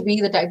ideally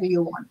be the title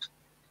you want.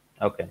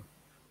 Okay.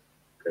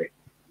 Great.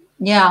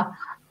 Yeah.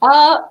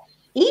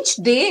 Each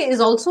day is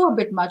also a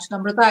bit much,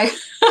 Namrata.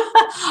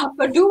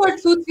 But do what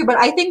suits you. But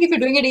I think if you're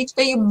doing it each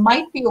day, you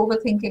might be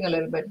overthinking a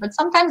little bit. But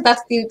sometimes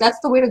that's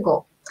the way to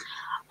go.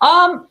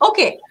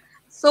 Okay.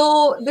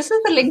 So this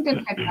is the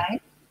LinkedIn headline,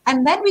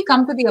 and then we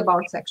come to the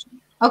about section.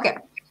 Okay.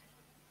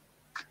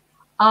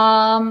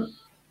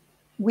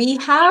 We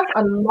have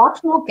a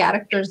lot more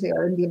characters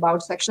here in the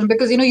about section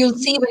because you'll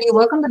see when you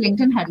work on the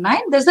LinkedIn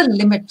headline, there's a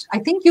limit. I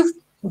think you've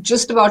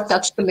just about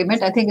touched the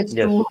limit. I think it's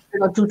 200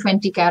 or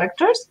 220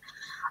 characters.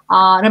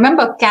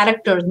 Remember,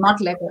 characters,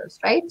 not letters,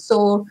 right?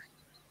 So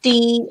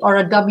T or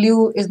a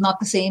W is not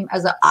the same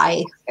as a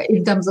I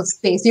in terms of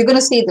space. You're going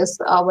to see this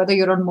whether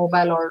you're on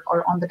mobile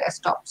or on the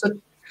desktop. So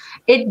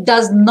it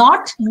does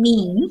not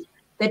mean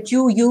that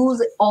you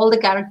use all the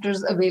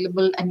characters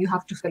available and you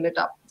have to fill it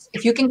up.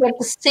 If you can get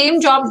the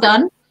same job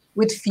done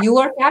with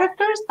fewer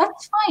characters,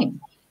 that's fine.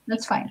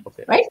 That's fine,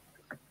 okay. Right?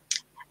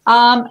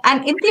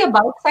 And in the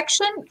about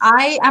section,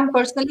 I am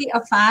personally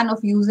a fan of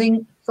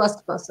using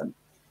first person.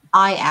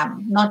 I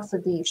am, not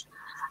Satish.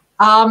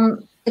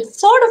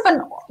 It's sort of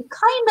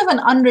an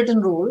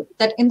unwritten rule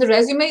that in the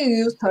resume you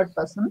use third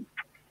person,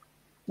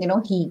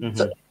 he.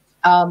 So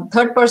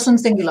third person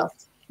singular,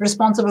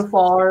 responsible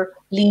for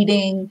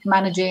leading,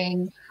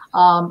 managing,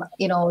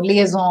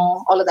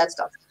 liaison, all of that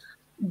stuff.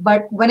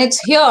 But when it's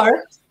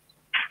here,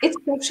 it's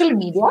social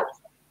media.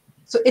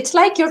 So it's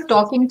like you're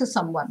talking to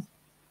someone.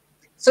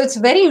 So it's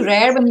very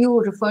rare when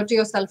you refer to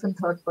yourself in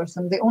third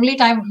person. The only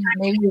time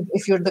maybe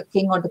if you're the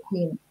king or the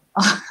queen.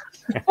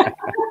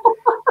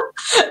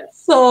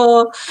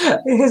 So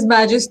His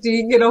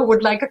Majesty,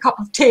 would like a cup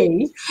of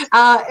tea.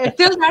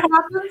 Until that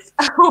happens,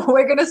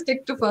 we're going to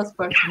stick to first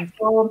person.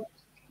 So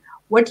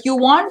what you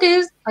want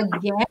is,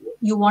 again,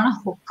 you want a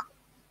hook.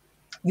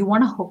 You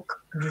want a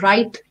hook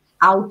right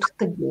out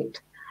the gate.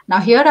 Now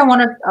here I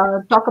want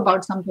to talk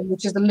about something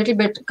which is a little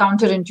bit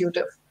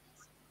counterintuitive.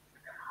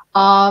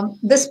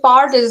 This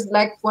part is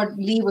like what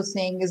Lee was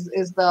saying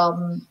is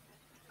the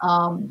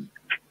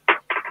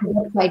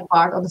website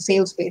part or the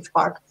sales page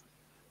part.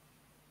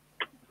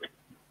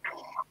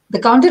 The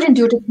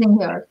counterintuitive thing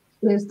here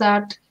is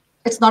that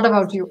it's not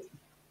about you.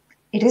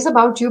 It is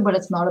about you, but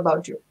it's not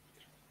about you.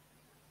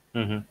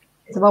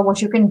 It's about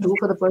what you can do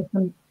for the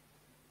person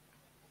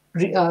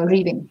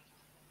reading.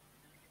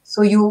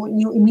 So you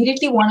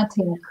immediately want to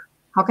think,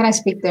 how can I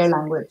speak their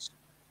language?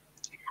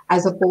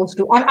 As opposed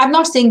to, I'm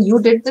not saying you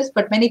did this,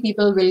 but many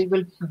people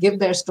will give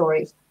their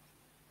stories.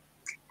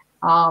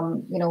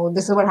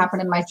 This is what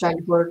happened in my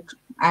childhood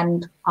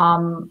and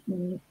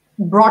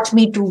brought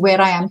me to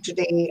where I am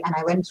today. And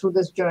I went through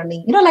this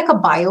journey, like a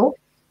bio.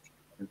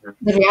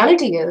 The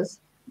reality is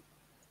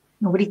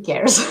nobody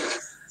cares.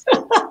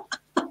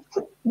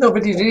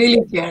 Nobody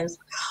really cares.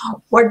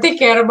 What they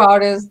care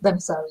about is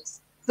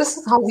themselves. This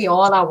is how we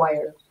all are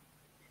wired.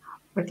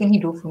 What can he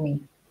do for me?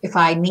 If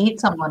I need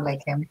someone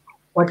like him,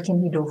 what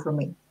can he do for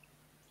me?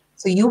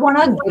 So you want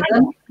to give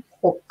them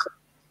a hook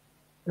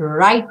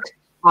right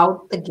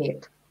out the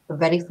gate, the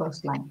very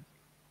first line.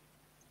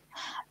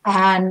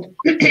 And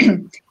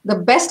the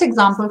best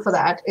example for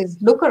that is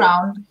look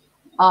around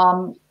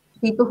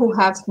people who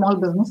have small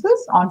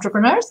businesses,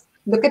 entrepreneurs,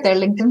 look at their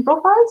LinkedIn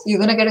profiles. You're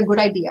going to get a good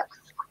idea.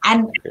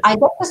 And I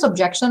get this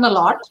objection a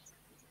lot.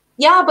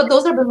 Yeah, but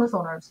those are business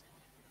owners.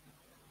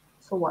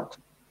 So what?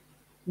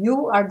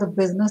 You are the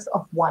business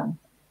of one.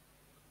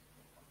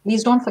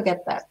 Please don't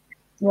forget that.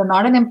 You're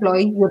not an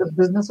employee, you're a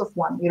business of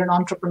one. You're an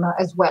entrepreneur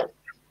as well.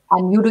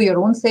 And you do your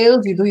own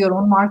sales, you do your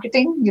own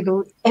marketing, you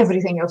do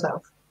everything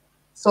yourself.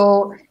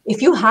 So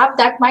if you have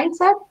that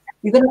mindset,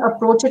 you're going to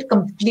approach it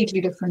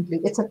completely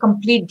differently. It's a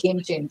complete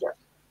game changer,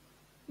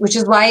 which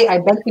is why I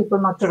beg people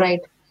not to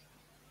write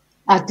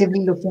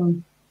actively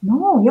looking.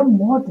 No, you're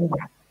more than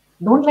that.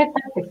 Don't let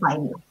that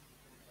define you.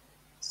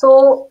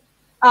 So,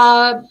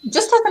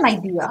 just as an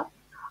idea,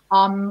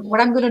 what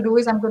I'm going to do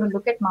is I'm going to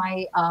look at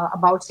my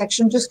about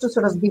section just to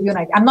sort of give you an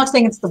idea. I'm not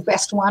saying it's the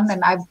best one,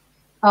 and I've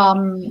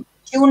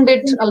tuned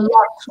it a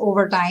lot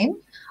over time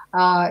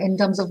in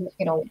terms of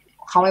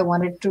how I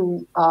wanted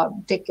to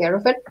take care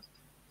of it.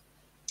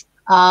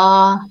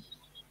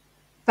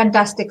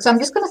 Fantastic. So I'm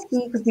just going to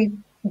see because we've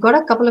got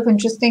a couple of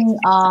interesting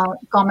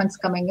comments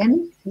coming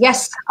in.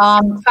 Yes,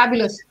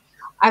 fabulous.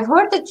 I've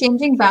heard that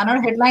changing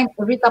banner headline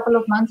every couple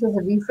of months as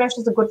a refresh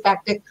is a good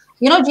tactic.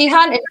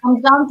 Jihan, it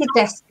comes down to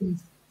testing.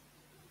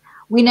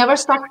 We never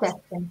stop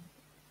testing.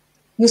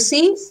 You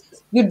see,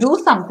 you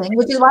do something,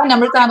 which is why,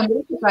 Namrata, I'm a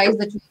little surprised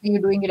that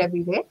you're doing it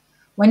every day.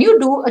 When you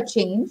do a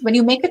change, when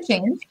you make a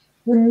change,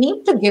 you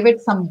need to give it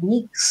some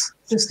weeks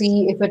to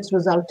see if it's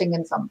resulting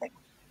in something.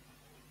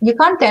 You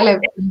can't tell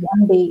in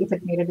one day if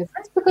it made a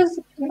difference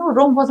because,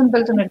 Rome wasn't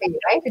built in a day,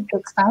 right? It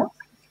takes time.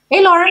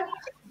 Hey, Lauren,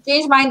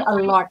 changed mine a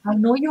lot. I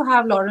know you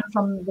have, Lauren,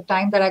 from the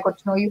time that I got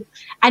to know you.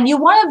 And you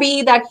want to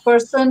be that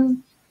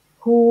person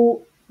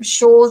who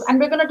shows, and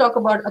we're going to talk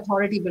about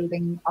authority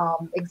building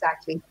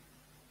exactly.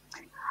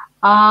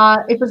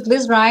 It was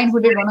Liz Ryan who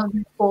did one of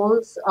these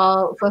polls,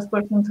 first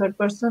person, third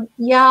person.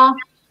 Yeah,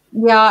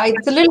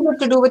 it's a little bit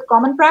to do with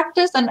common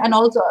practice and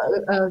also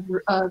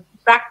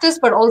practice,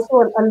 but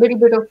also a little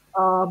bit of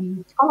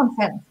common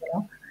sense,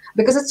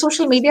 because it's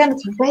social media and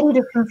it's very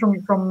different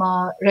from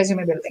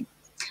resume building.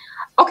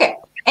 Okay,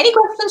 any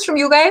questions from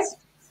you guys?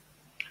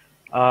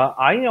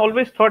 I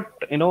always thought,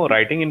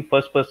 writing in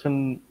first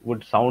person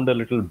would sound a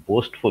little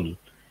boastful,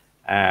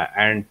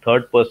 and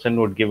third person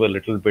would give a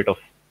little bit of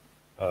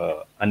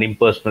an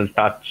impersonal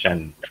touch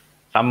and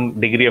some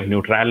degree of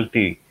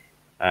neutrality.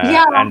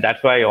 And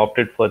that's why I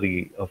opted for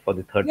the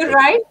third. You're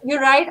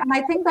right, and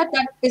I think that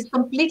is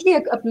completely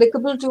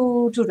applicable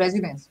to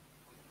resumes.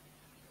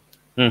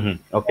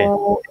 Okay.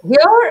 So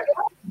here,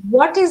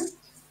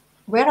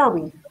 where are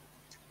we?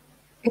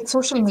 It's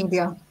social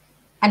media,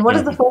 and what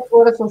is the first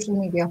word of social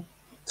media?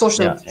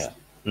 Social.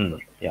 Yeah.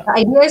 The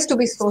idea is to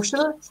be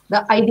social.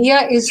 The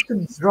idea is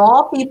to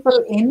draw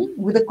people in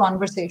with a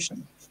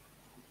conversation.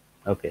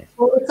 Okay.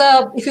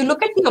 So if you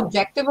look at the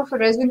objective of a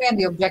resume and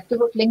the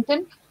objective of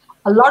LinkedIn,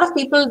 a lot of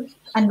people,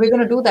 and we're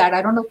going to do that.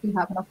 I don't know if we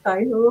have enough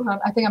time.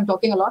 I think I'm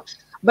talking a lot,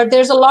 but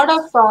there's a lot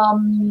of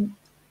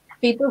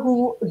people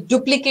who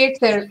duplicate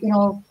their,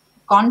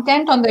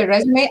 content on their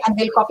resume and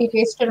they'll copy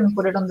paste it and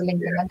put it on the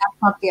LinkedIn, and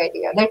that's not the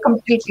idea. They're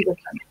completely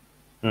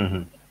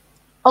different.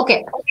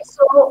 Okay,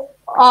 so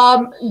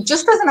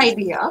just as an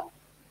idea.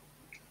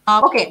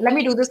 Okay, let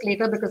me do this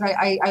later because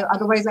I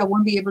otherwise I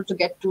won't be able to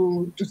get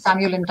to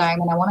Samuel in time,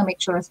 and I want to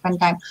make sure I spend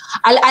time.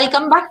 I'll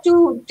come back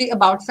to the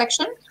about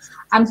section.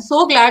 I'm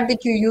so glad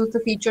that you use the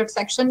featured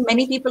section.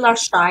 Many people are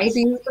shy to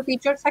use the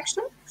featured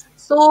section.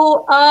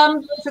 So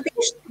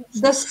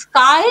the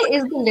sky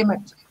is the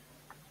limit.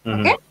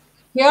 Okay,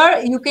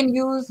 here you can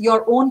use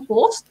your own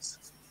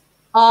posts,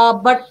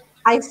 but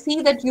I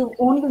see that you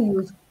only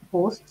use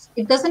posts.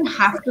 It doesn't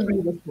have to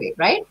be this way,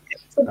 right?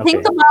 So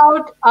think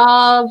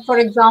about, for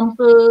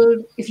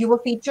example, if you were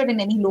featured in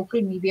any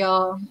local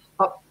media,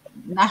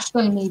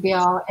 national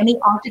media, any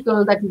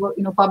article that you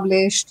were,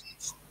 published,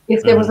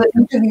 if there was an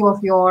interview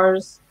of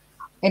yours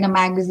in a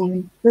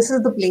magazine, this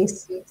is the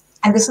place.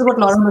 And this is what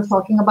Lauren was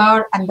talking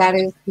about, and that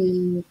is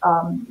the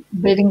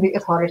building the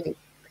authority.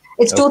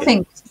 It's two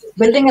things,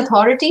 building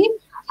authority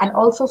and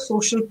also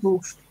social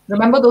proof.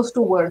 Remember those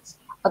two words,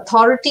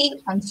 authority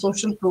and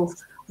social proof.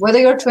 Whether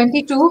you're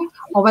 22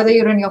 or whether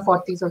you're in your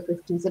 40s or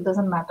 50s, it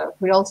doesn't matter.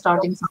 We're all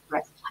starting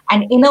somewhere.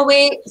 And in a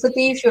way,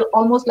 Satish, you're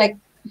almost like,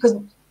 because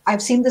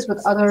I've seen this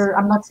with other,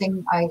 I'm not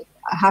saying I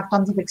have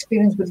tons of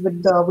experience with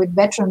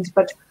veterans,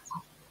 but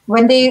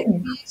when they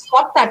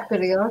stop that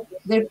career,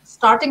 they're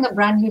starting a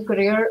brand new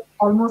career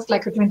almost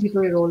like a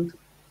 22-year-old.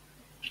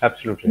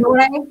 Absolutely. You know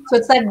what I mean? So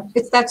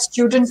it's that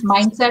student's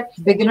mindset,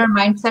 beginner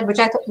mindset,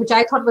 which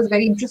I thought was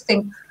very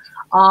interesting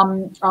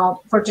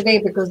for today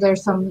because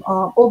there's some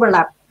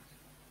overlap.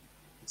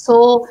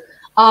 So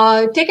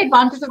take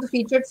advantage of the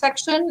featured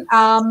section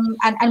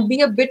and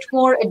be a bit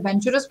more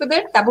adventurous with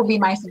it. That would be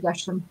my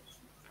suggestion.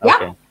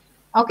 Yeah.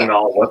 Okay.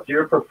 Sonal, what's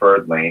your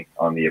preferred length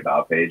on the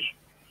about page?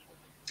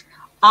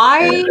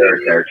 Is there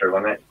a character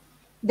limit?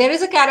 There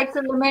is a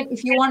character limit.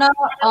 If you wanna,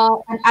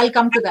 and I'll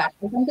come to that.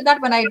 I'll come to that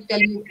when I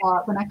tell you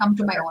when I come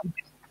to my own.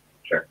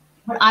 Sure.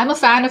 But I'm a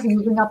fan of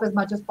using up as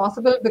much as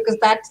possible because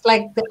that's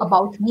like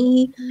about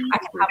me. I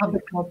can have a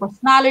bit more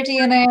personality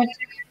in it.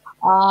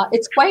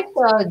 It's quite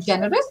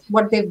generous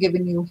what they've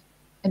given you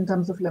in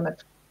terms of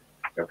limit.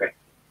 Okay.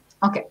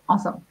 Okay,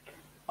 awesome.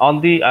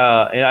 On the,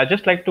 I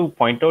just like to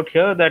point out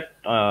here that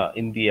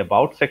in the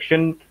about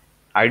section,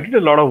 I did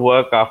a lot of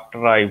work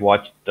after I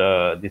watched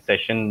the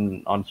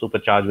session on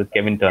Supercharge with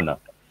Kevin Turner.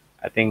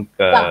 I think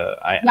Yeah,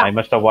 yeah, I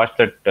must have watched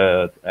it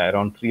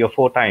around 3 or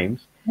 4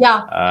 times,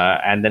 yeah.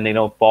 and then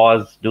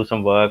pause, do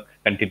some work,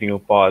 continue,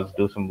 pause,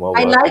 do some more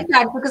I work, like and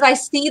that because I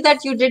see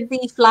that you did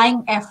the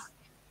flying F.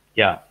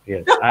 yeah,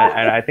 yes,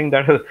 and I think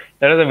that is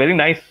a very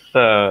nice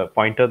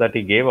pointer that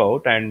he gave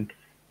out, and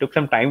took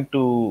some time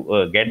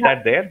to get Yeah.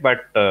 that there.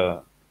 But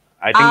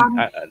I think Um,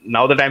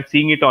 now that I'm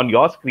seeing it on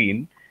your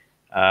screen,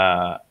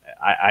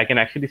 I can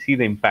actually see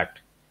the impact.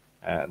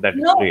 That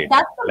is great,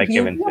 that's the like beauty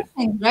Kevin of said.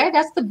 things, right?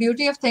 That's the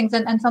beauty of things.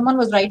 And someone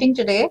was writing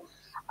today.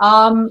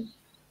 Um,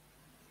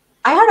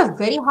 I had a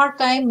very hard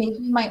time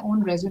making my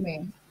own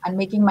resume and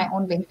making my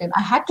own LinkedIn.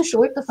 I had to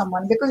show it to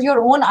someone because your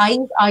own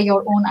eyes are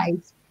your own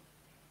eyes,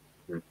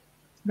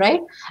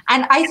 right?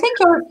 And I think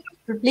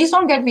please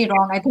don't get me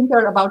wrong, I think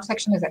your about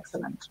section is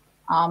excellent.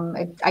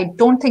 I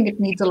don't think it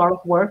needs a lot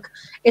of work.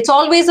 It's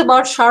always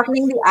about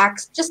sharpening the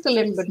axe just a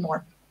little bit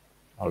more.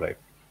 All right.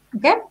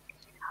 Okay.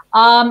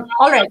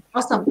 All right.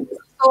 Awesome.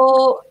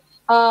 So,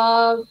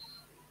 uh,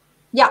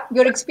 yeah,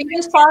 your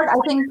experience part, I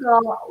think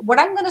what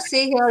I'm going to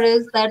say here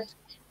is that,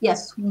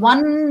 yes,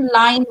 one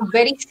line,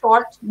 very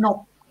short,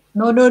 no,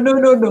 no, no, no,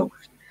 no, no.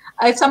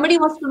 If somebody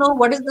wants to know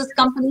what is this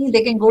company,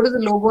 they can go to the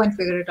logo and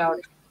figure it out.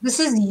 This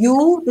is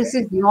you, this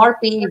is your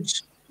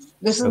page.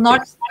 This is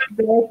not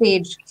Okay. their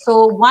page.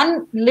 So,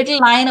 one little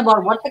line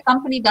about what the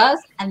company does,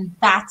 and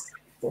that's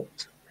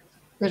it.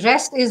 The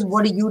rest is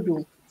what do you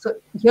do. So,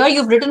 here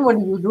you've written what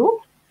do you do.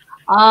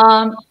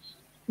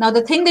 Now,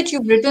 the thing that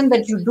you've written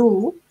that you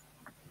do,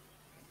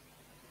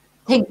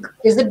 think,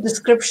 is it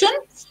description?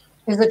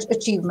 Is it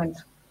achievement?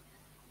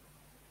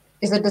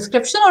 Is it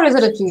description or is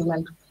it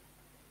achievement?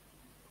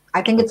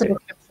 I think it's a Okay.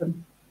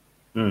 description.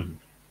 Mhm.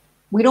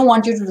 We don't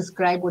want you to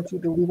describe what you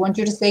do. We want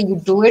you to say you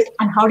do it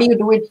and how do you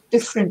do it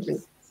differently.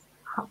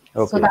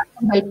 So Okay. that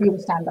can help you to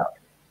stand out.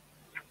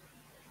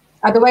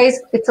 Otherwise,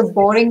 it's a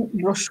boring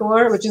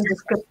brochure which is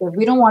descriptive.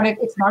 We don't want it.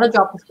 It's not a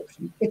job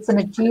description. It's an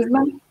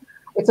achievement.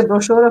 It's a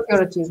brochure of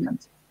your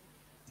achievements.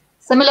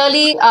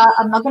 Similarly,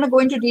 I'm not going to go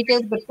into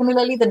details, but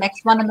similarly, the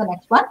next one and the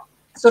next one.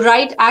 So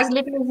write as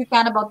little as you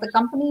can about the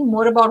company,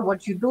 more about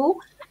what you do.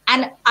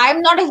 And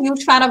I'm not a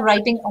huge fan of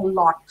writing a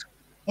lot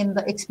in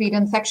the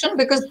experience section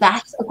because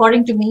that's,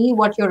 according to me,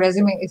 what your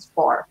resume is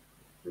for.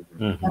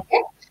 Mhm.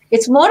 Okay.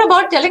 It's more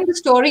about telling the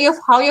story of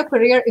how your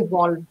career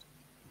evolved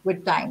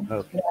with time.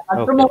 Okay. I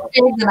got Okay.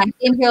 promoted, then I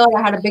came here,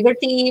 I had a bigger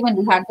team, and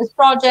we had this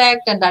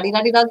project, and da da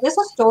da. There's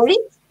a story.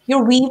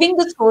 You're weaving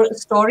the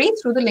story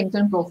through the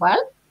LinkedIn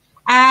profile.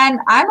 And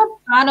I'm a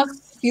fan of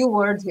few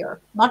words here,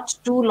 not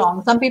too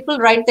long. Some people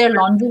write their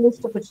laundry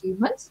list of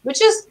achievements,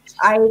 which is,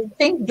 I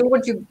think, do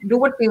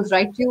what feels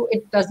right to you.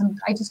 It doesn't.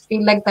 I just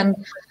feel like then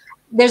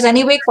there's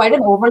anyway quite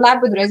an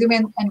overlap with resume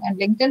and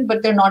LinkedIn,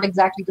 but they're not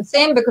exactly the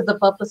same because the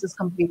purpose is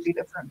completely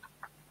different.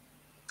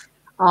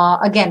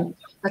 Again,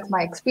 that's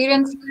my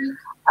experience.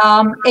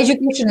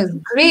 Education is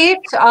great.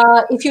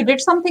 If you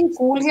did something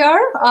cool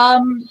here,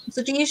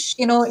 Satish,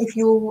 if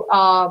you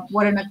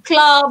were in a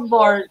club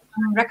or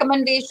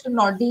recommendation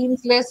or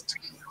dean's list,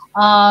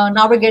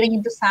 now we're getting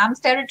into Sam's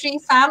territory.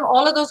 Sam,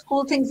 all of those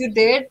cool things you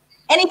did,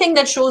 anything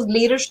that shows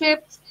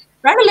leadership,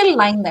 write a little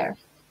line there.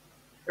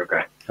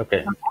 Okay.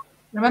 Okay.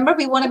 Remember,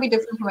 we want to be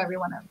different from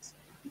everyone else.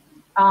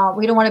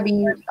 We don't want to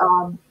be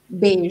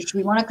beige.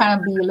 We want to kind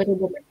of be a little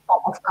bit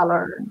of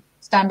color and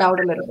stand out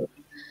a little bit.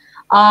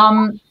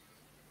 Um,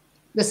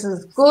 this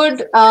is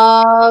good.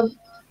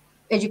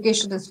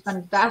 Education is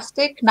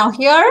fantastic. Now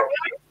here,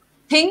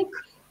 think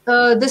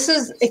this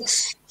is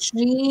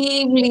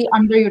extremely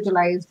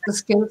underutilized, the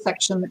skills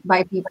section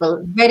by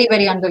people. Very,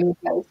 very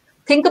underutilized.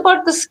 Think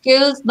about the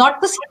skills, not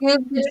the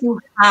skills that you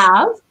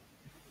have,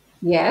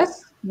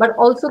 yes, but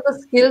also the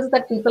skills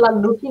that people are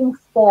looking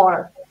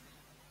for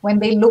when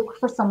they look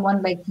for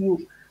someone like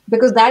you,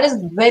 because that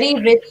is very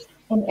rich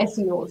in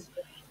SEOs.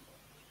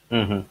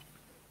 Mm-hmm.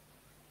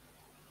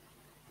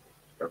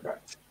 Okay.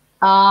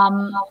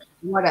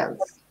 What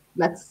else?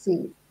 Let's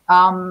see.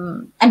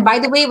 And by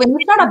the way, when you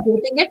start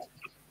updating it,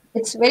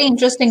 it's very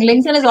interesting.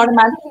 LinkedIn is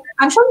automatically.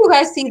 I'm sure you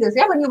guys see this.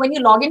 Yeah, when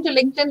you log into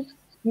LinkedIn,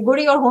 you go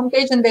to your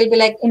homepage and they'll be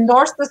like,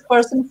 endorse this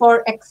person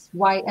for X,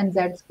 Y, and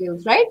Z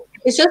skills. Right?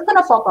 It's just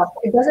gonna pop up.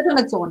 It does it on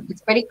its own.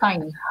 It's very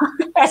kind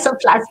as a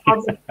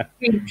platform.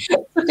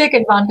 So take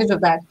advantage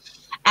of that.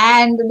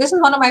 And this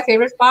is one of my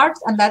favorite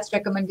parts, and that's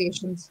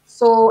recommendations.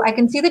 So I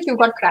can see that you've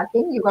got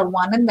cracking. You got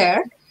one in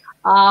there.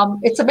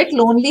 It's a bit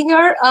lonely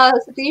here,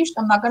 Satish.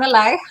 I'm not gonna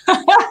lie.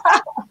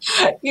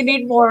 You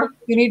need more.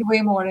 You need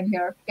way more in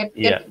here. Get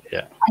Yeah.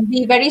 Yeah. and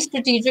be very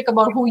strategic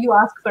about who you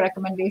ask for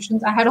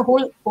recommendations. I had a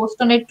whole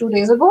post on it 2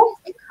 days ago.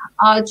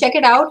 Check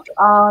it out.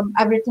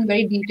 I've written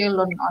very detailed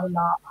on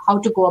how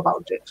to go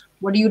about it.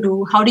 What do you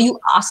do? How do you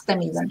ask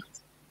them even?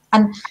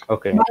 And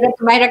Okay.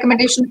 my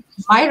recommendation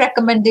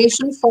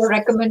for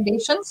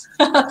recommendations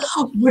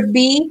would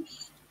be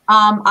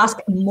ask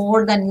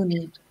more than you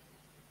need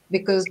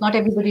because not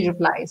everybody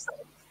replies.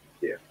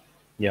 Yeah.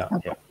 Yeah.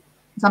 Okay. Yeah.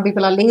 Some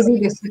people are lazy;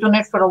 they sit on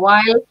it for a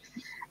while.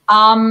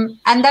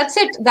 And that's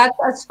it. That's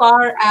as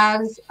far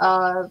as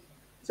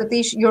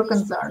Satish, you're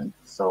concerned.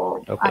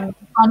 So Okay. I'm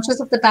conscious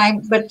of the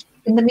time, but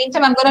in the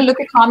meantime, I'm going to look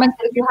at comments.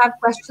 If you have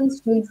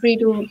questions, feel free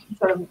to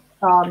sort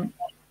of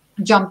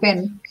jump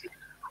in.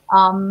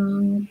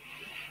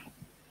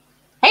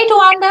 Hey,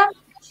 Tuanda,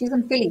 she's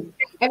in Philly.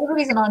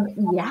 Everybody's on.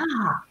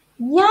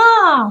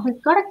 Yeah,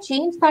 we've got to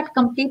change that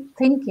complete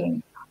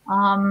thinking.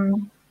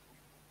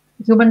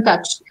 Human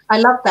touch. I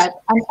love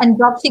that. And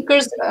job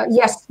seekers,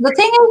 yes. The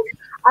thing is,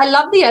 I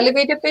love the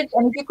elevator pitch,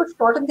 and if you could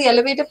shorten the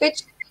elevator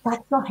pitch,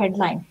 that's your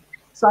headline.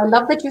 So I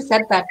love that you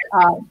said that,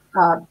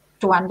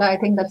 Tuanda. I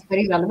think that's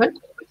very relevant.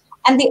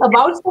 And the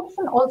about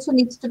section also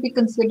needs to be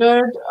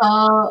considered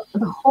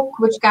the hook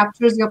which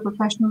captures your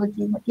professional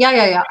achievement.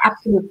 Yeah,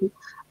 absolutely.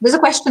 There's a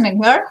question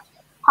in here.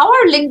 How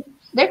are linked?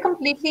 They're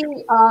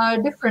completely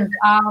different.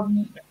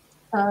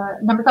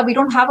 Namrata, we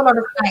don't have a lot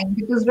of time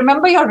because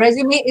remember your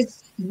resume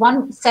is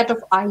one set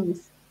of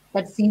eyes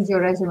that sees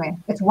your resume.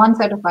 It's one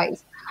set of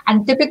eyes.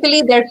 And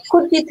typically there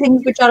could be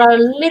things which are a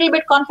little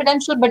bit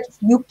confidential, but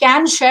you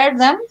can share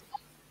them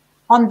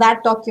on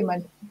that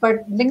document.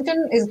 But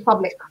LinkedIn is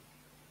public.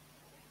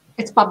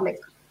 It's public.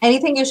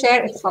 Anything you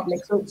share, it's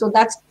public. So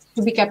that's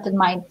to be kept in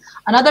mind.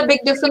 Another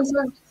big difference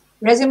is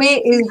resume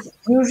is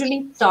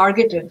usually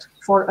targeted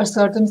for a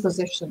certain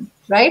position,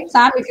 right?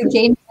 Sam, if you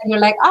change and you're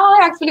like, oh,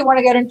 I actually want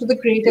to get into the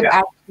creative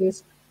ad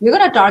space, you're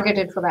going to target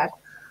it for that.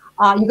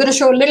 You're going to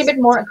show a little bit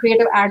more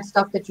creative ad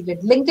stuff that you did.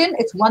 LinkedIn,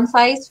 it's one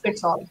size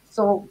fits all.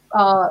 So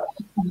a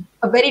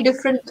very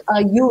different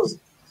use.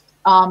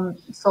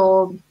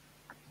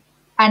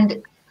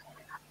 And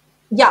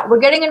yeah, we're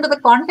getting into the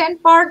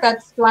content part.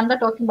 That's Tuanda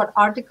talking about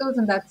articles,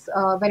 and that's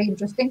very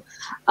interesting.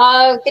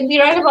 Can we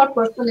write about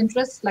personal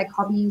interests like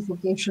hobbies,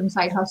 vocation,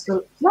 side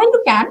hustle? Well,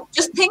 you can.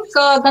 Just think,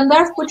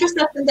 Gandharv, put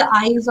yourself in the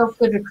eyes of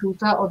the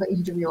recruiter or the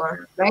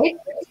interviewer, right?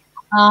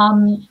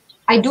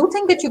 I do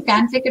think that you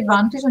can take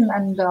advantage, and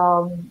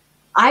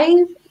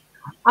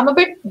I'm a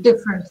bit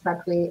different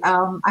that way.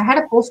 I had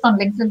a post on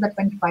LinkedIn that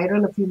went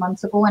viral a few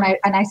months ago,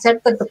 and I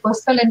said that the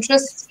personal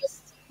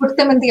interests, put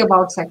them in the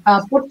about section,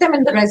 put them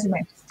in the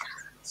resume.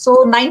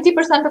 So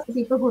 90% of the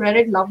people who read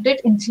it loved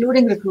it,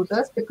 including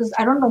recruiters, because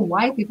I don't know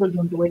why people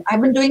don't do it.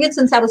 I've been doing it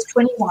since I was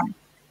 21. And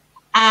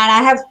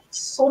I have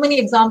so many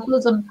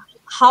examples on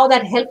how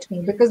that helped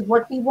me, because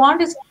what we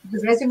want is the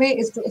resume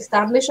is to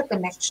establish a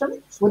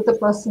connection with the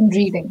person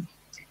reading.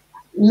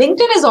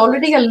 LinkedIn is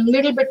already a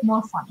little bit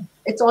more fun.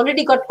 It's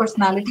already got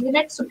personality in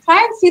it. So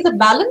try and see the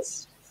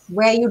balance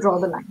where you draw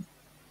the line.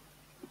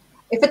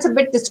 If it's a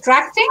bit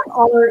distracting,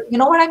 or you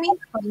know what I mean,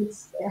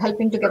 it's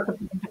helping to get the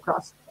point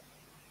across.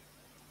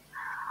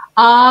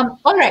 All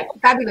right,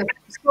 fabulous.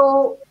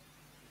 So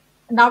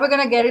now we're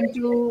going to get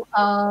into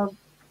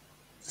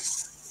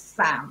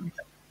Sam.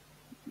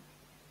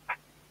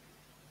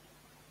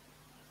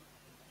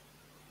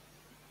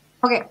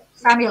 Okay,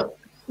 Samuel,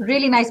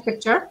 really nice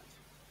picture.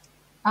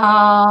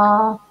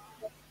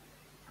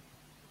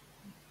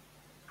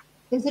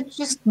 Is it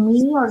just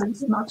me, or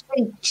is it not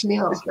very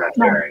clear? It's not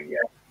sharing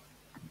yet.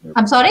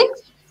 I'm sorry?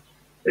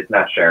 It's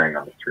not sharing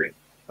on the screen.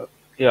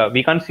 Yeah,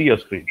 we can't see your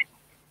screen.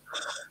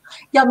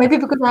 Yeah, maybe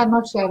because I'm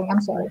not sharing.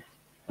 I'm sorry.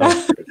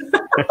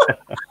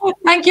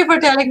 Thank you for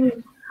telling me.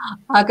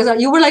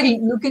 Because you were like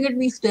looking at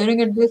me, staring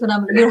at this, and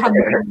you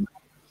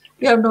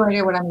have no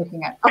idea what I'm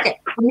looking at. Okay,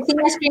 can you see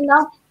my screen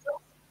now?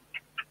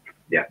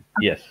 Yeah.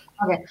 Yes.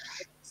 Okay.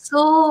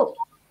 So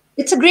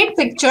it's a great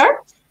picture.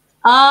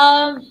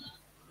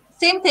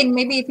 Same thing.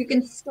 Maybe if you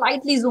can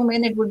slightly zoom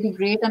in, it would be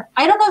great. And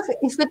I don't know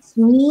if it's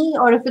me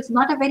or if it's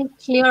not a very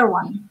clear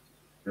one.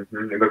 It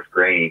looks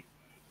grainy.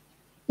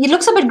 It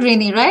looks a bit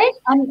grainy, right?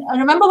 And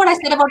remember what I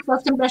said about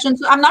first impression.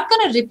 So I'm not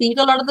going to repeat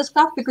a lot of the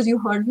stuff because you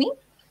heard me.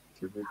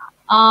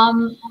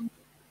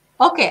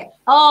 Okay.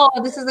 Oh,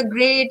 this is a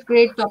great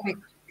topic.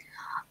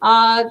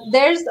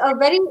 There's a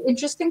very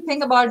interesting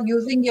thing about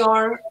using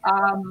your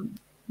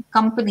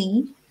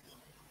company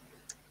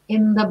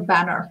in the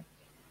banner.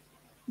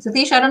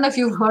 Satish, I don't know if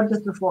you've heard this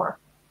before.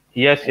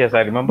 Yes,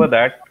 I remember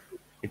that.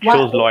 It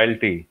shows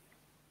loyalty.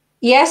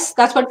 Yes,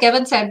 that's what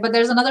Kevin said, but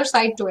there's another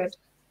side to it.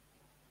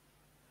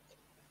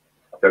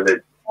 Does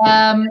it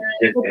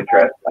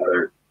interest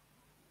others?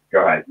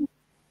 Go ahead.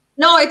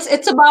 No,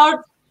 it's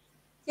about,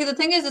 see, the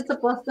thing is, it's a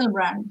personal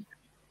brand.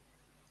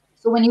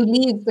 So when you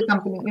leave the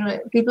company, you know,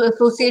 people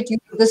associate you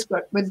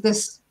with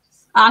this,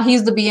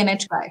 he's the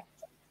B&H guy.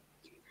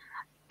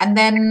 And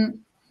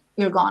then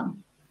you're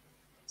gone.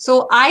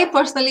 So I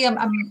personally I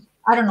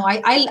don't know,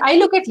 I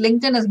look at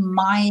LinkedIn as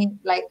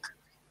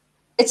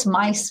it's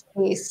my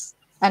space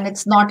and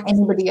it's not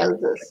anybody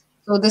else's.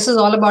 So this is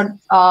all about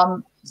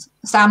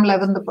Sam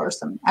Levin, the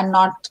person, and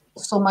not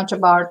so much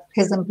about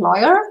his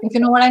employer, if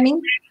you know what I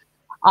mean.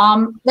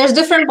 There's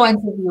different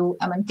points of view.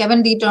 I mean,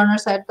 Kevin D. Turner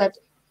said that,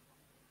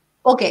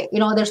 okay, you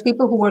know, there's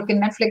people who work in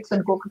Netflix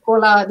and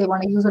Coca-Cola. They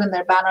want to use it in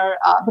their banner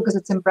because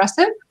it's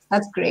impressive.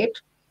 That's great.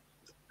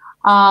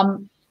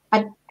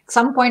 At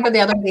some point or the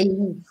other, they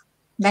leave.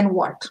 Then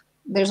what?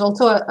 There's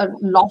also a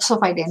loss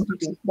of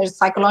identity. There's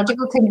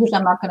psychological things which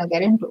I'm not going to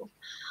get into.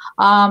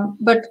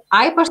 But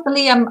I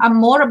personally I'm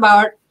more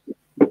about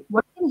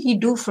what can he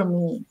do for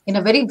me in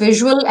a very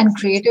visual and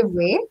creative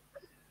way.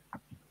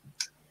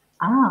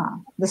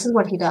 This is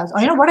what he does.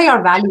 Or what are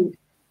your values?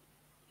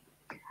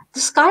 The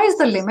sky is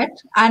the limit.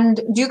 And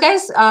do you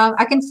guys?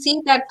 I can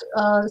see that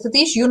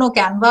Satish,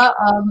 Canva.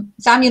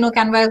 Sam,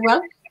 Canva as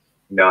well.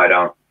 No, I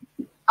don't.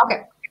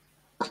 Okay,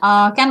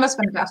 Canva's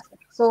fantastic.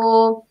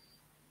 So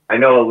I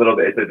know a little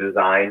bit. It's a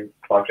design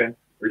function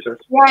resource.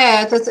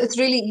 Yeah, it's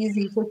really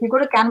easy. So if you go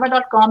to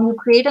canva.com, you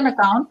create an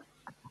account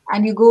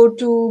and you go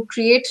to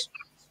create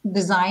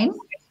design.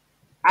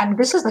 And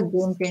this is a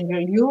game changer.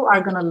 You are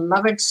going to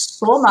love it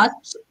so much.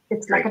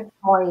 It's like a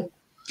toy.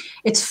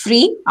 It's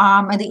free.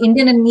 And the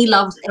Indian in me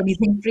loves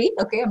anything free.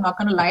 Okay, I'm not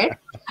going to lie it.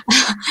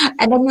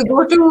 And then you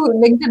go to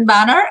LinkedIn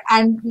banner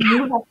and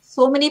you have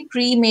so many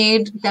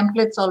pre-made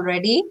templates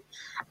already.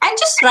 And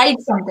just write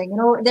something.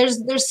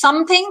 There's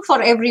something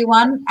for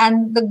everyone.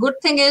 And the good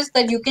thing is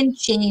that you can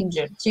change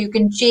it. So you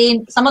can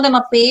change. Some of them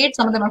are paid,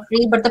 some of them are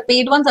free, but the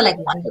paid ones are like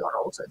 $1.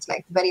 So it's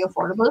like very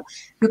affordable.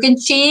 You can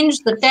change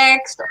the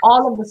text,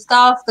 all of the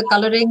stuff, the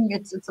coloring.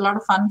 It's a lot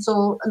of fun.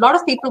 So a lot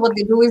of people, what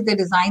they do is they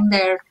design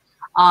their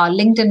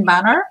LinkedIn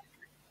banner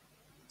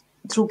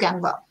through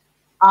Canva.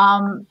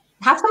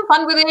 Have some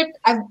fun with it.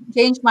 I've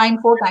changed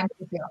mine 4 times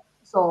this year.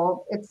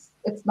 So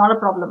it's not a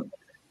problem.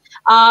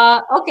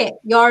 Okay,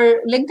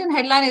 your LinkedIn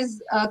headline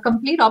is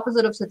complete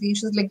opposite of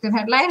Satish's LinkedIn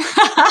headline,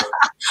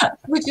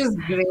 which is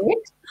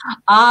great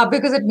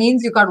because it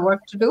means you got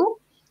work to do.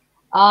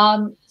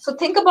 So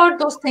think about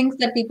those things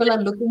that people are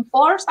looking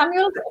for,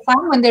 Samuel,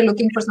 when they're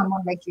looking for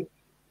someone like you.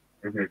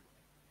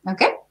 Mm-hmm.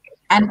 Okay,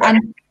 and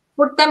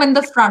put them in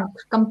the front,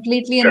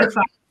 completely in the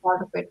front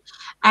part of it.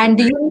 And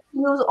do you need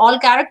to use all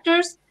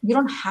characters? You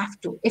don't have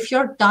to. If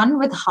you're done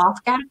with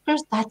half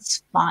characters,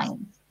 that's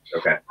fine.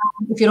 Okay.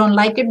 If you don't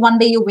like it, one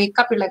day you wake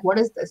up, you're like, what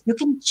is this? You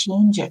can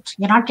change it.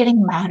 You're not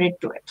getting married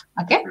to it.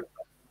 Okay.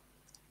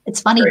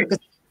 It's funny because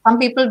some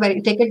people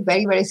take it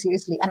very, very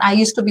seriously. And I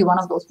used to be one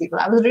of those people.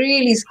 I was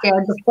really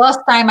scared the first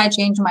time I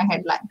changed my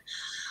headline.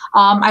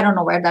 I don't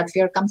know where that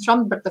fear comes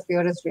from, but the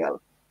fear is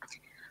real.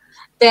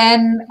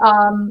 Then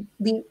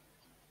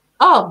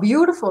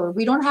beautiful.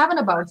 We don't have an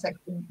about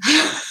section.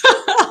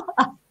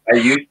 I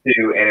used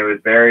to, and it was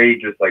very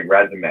just like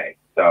resume.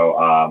 So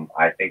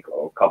I think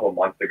a couple of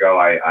months ago,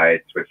 I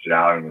switched it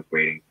out and was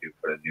waiting to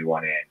put a new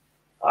one in.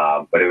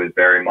 But it was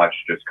very much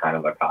just kind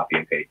of a copy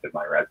and paste of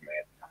my resume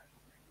at the time.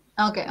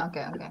 Okay.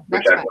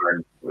 Which I've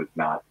learned was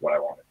not what I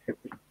wanted.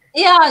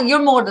 Yeah,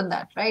 you're more than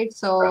that, right?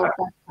 So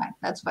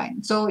that's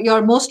fine. So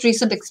your most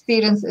recent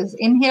experience is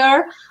in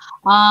here.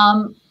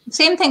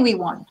 Same thing we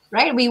want,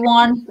 right? We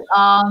want,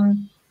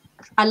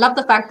 I love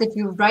the fact that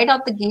you right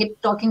out the gate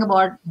talking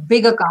about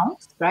big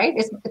accounts, right?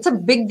 It's a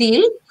big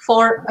deal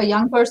for a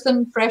young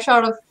person fresh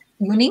out of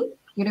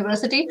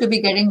university to be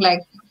getting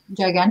like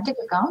gigantic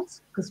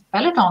accounts because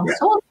Peloton,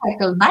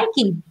 SoulCycle,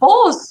 Nike,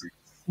 Bose,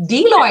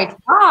 Deloitte,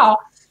 wow.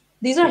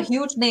 These are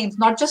huge names,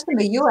 not just in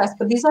the US,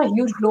 but these are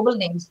huge global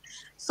names.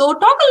 So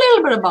talk a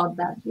little bit about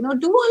that. Do a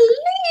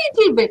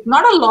little bit,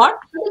 not a lot,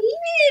 but a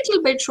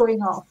little bit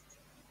showing off.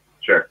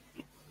 Sure.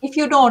 If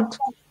you don't,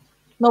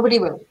 nobody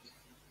will.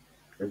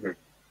 Mm-hmm.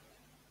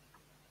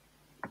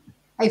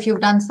 If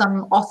you've done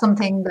some awesome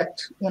thing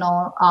that,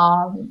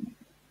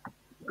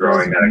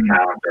 growing that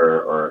account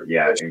or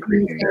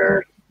increasing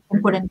their...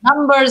 And put in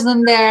numbers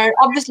in there.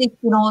 Obviously,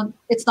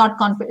 it's not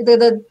confidential.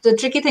 The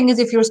tricky thing is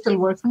if you're still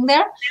working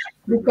there,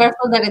 be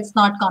careful that it's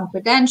not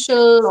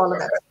confidential, all of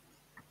that.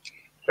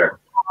 Sure.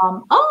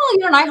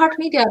 You're on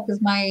iHeartMedia because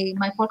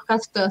my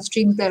podcast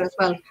streams there as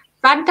well.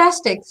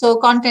 Fantastic. So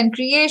content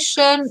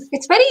creation,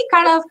 it's very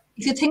kind of,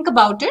 if you think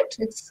about it,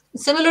 it's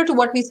similar to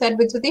what we said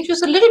with Satish,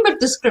 it's a little bit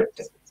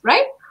descriptive,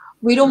 right?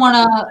 We don't want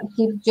to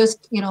keep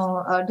just,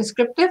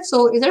 descriptive.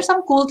 So is there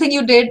some cool thing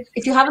you did?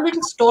 If you have a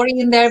little story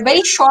in there,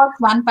 very short,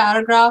 1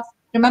 paragraph.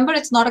 Remember,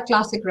 it's not a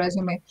classic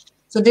resume.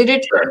 So did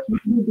it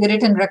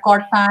in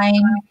record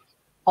time?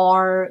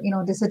 Or,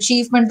 this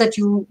achievement that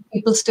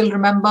people still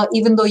remember,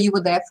 even though you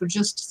were there for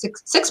just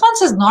 6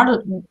 months is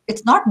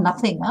it's not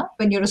nothing. Huh?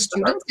 When you're a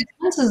student, 6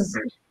 months is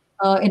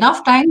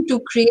enough time to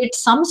create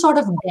some sort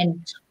of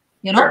dent,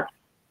 Sure.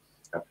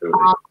 Absolutely.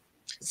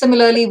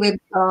 Similarly with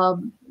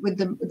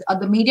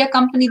the media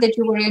company that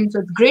you were in,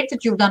 so it's great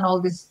that you've done all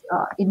these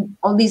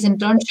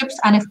internships.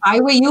 And if I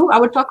were you, I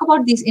would talk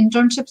about these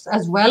internships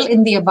as well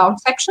in the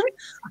about section,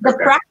 the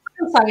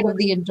practical side of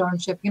the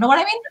internship. You know what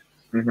I mean?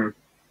 Mm-hmm.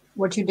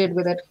 What you did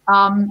with it.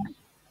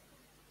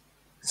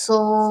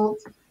 So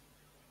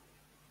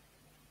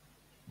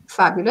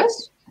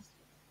fabulous.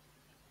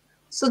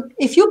 So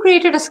if you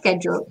created a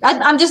schedule,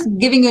 I'm just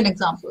giving you an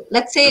example.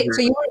 Let's say,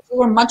 so you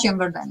were much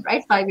younger then,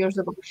 right? 5 years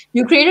ago.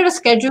 You created a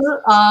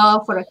schedule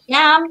for a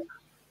camp.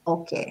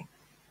 Okay.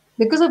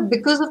 Because of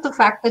the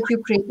fact that you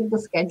created the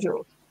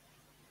schedule,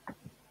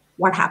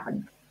 what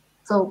happened?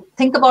 So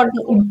think about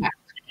the impact.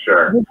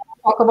 Sure. We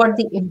talk about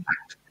the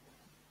impact.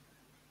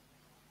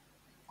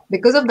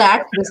 Because of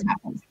that, this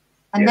happened.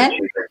 And then,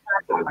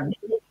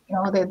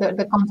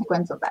 the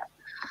consequence of that.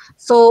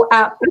 So,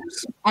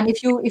 and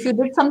if you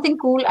did something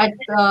cool at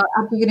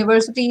the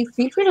university,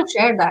 feel free to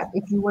share that.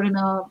 If you were in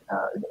a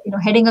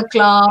heading a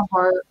club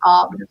or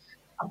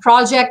a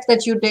project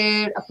that you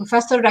did, a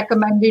professor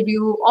recommended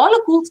you, all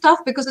the cool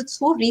stuff because it's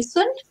so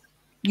recent.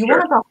 You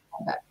want to talk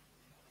about that.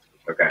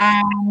 Okay.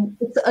 And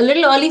it's a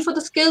little early for the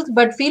skills,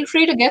 but feel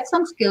free to get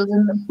some skills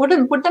and put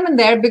them in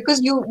there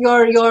because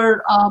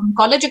your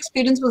college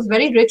experience was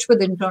very rich with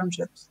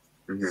internships.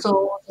 Mm-hmm.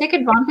 So take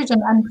advantage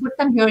and put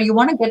them here. You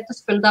want to get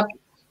this filled up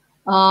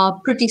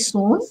pretty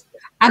soon,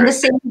 and the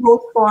same goes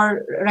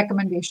for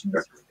recommendations.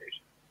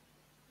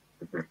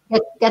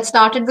 Get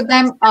started with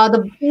them.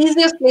 The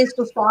easiest place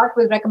to start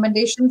with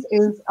recommendations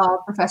is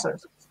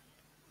professors.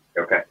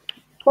 Okay.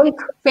 Think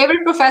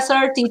favorite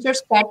professor,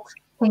 teacher's pet.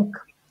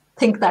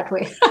 Think that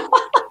way.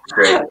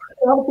 Great.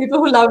 People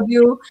who love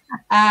you,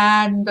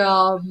 and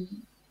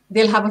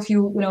they'll have a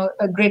few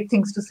great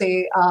things to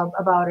say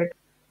about it.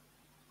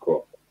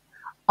 Cool.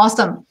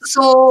 Awesome.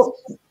 So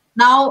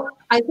now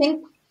I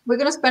think we're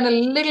going to spend a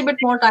little bit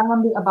more time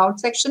on the about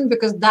section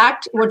because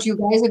what you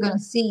guys are going to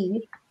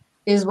see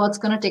is what's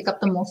going to take up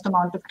the most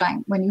amount of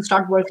time when you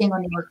start working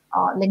on your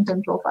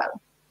LinkedIn profile.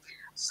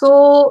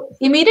 So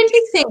immediately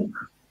think,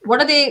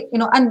 what are they,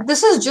 and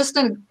this is just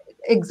an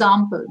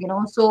example,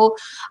 so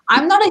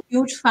I'm not a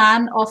huge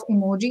fan of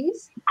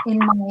emojis in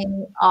my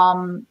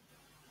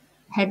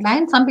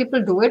headline. Some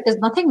people do it. There's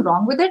nothing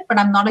wrong with it, but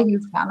I'm not a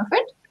huge fan of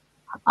it.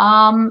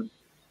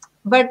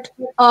 But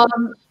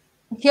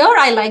here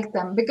I like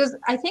them because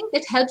I think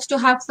it helps to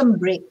have some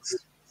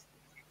breaks.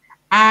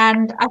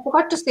 And I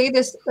forgot to say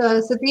this,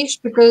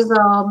 Satish, because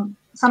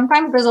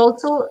sometimes there's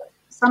also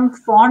some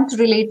font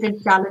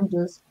related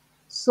challenges.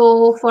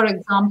 So for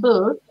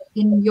example,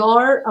 in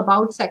your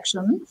about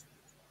section,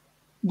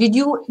 did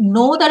you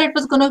know that it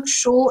was going to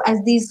show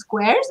as these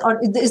squares, or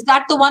is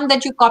that the one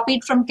that you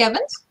copied from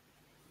Kevin's?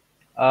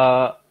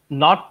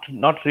 Not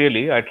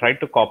really. I tried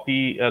to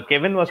copy.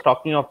 Kevin was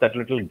talking of that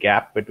little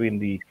gap between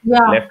the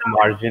left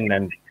margin,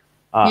 and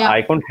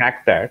I couldn't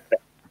hack that.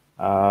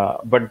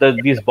 But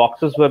these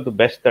boxes were the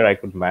best that I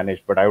could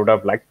manage. But I would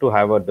have liked to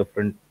have a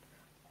different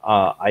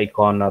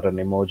icon or an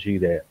emoji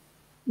there.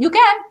 You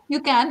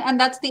can, and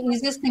that's the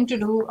easiest thing to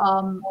do.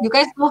 You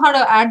guys know how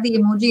to add the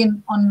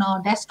emoji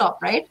on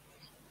desktop, right?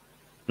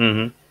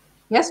 Mm-hmm.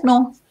 Yes,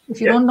 no. If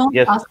you don't know,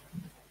 yes. ask.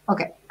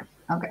 Okay.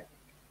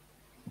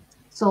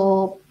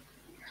 So,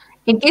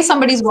 in case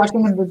somebody's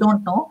watching and they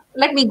don't know,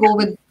 let me go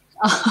with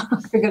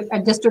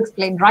just to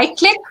explain. Right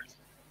click,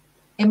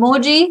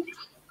 emoji,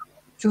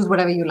 choose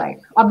whatever you like.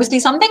 Obviously,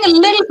 something a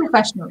little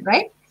professional,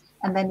 right?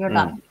 And then you're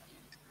done.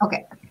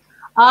 Okay.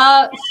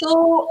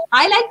 So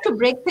I like to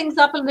break things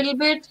up a little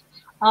bit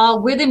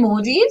with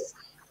emojis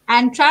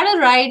and try to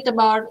write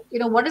about,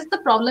 what is the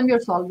problem you're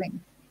solving,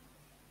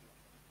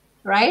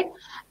 right?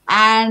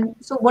 And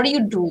so what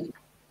do?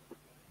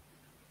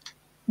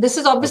 This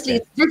is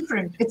obviously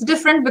different. It's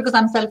different because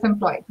I'm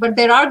self-employed, but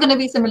there are going to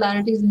be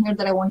similarities in here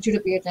that I want you to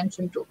pay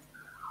attention to.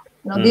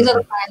 These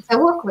are the clients I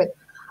work with,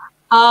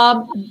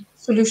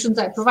 solutions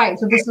I provide.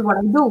 So this is what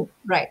I do,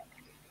 right?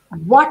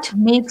 What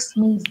makes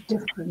me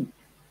different?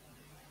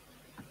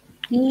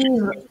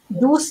 Please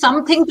do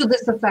something to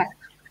this effect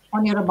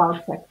on your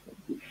about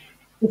section.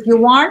 If you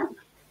want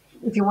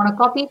to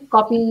copy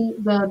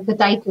the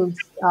titles.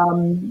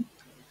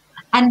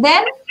 And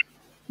then,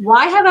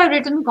 why have I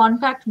written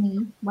contact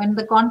me when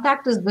the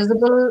contact is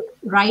visible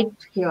right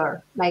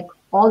here? Like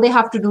all they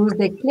have to do is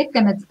they click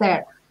and it's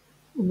there.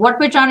 What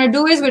we're trying to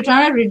do is we're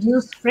trying to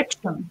reduce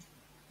friction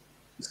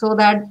so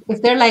that if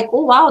they're like,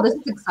 oh, wow, this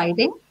is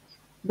exciting,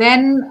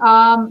 then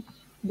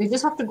they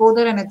just have to go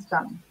there and it's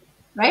done,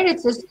 right?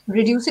 It's just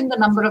reducing the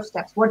number of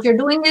steps. What you're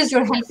doing is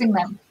you're helping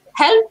them.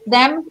 Help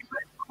them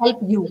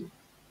help you.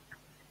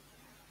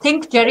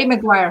 Think Jerry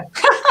Maguire.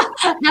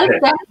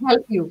 Help them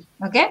help you,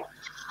 okay?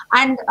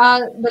 And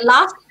the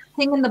last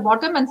thing in the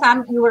bottom, and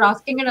Sam, you were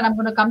asking it, and I'm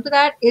going to come to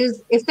that,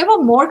 is if there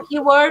were more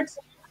keywords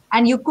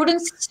and you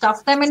couldn't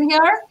stuff them in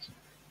here,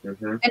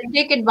 then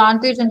take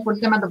advantage and put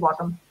them at the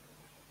bottom.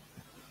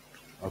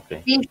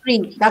 Okay. Feel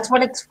free. That's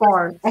what it's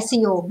for.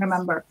 SEO,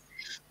 remember.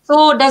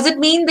 So does it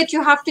mean that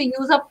you have to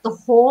use up the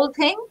whole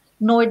thing?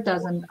 No, it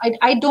doesn't.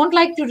 I don't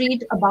like to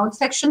read about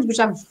sections which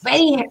are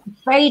very,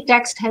 very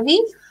text heavy.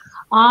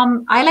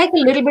 I like a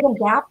little bit of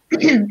gap,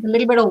 a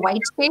little bit of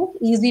white space,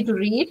 easy to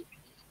read.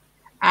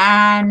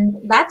 And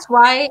that's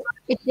why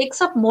it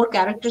takes up more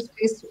character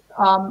space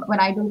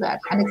when I do that.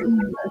 And it's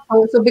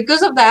easier. So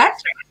because of that,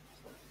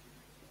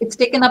 it's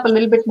taken up a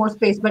little bit more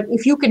space. But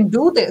if you can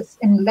do this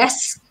in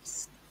less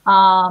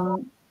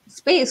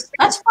space,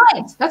 that's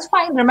fine. That's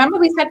fine. Remember,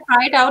 we said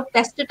try it out,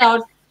 test it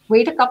out,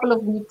 wait a couple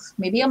of weeks,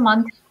 maybe a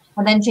month,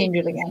 and then change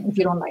it again if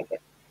you don't like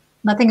it.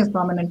 Nothing is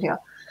permanent here.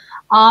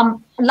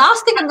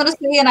 Last thing I'm going to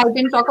say, and I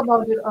didn't talk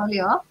about it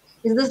earlier,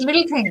 is this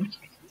little thing.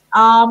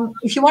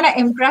 If you want to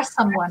impress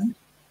someone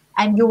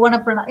and you want to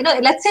pronounce,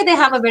 let's say they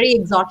have a very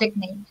exotic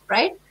name,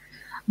 right?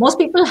 Most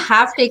people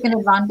have taken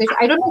advantage.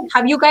 I don't know.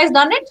 Have you guys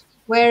done it?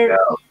 Where?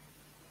 No.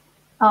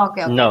 Oh,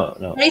 okay. No.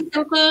 Very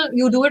simple.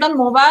 You do it on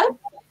mobile.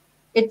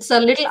 It's a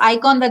little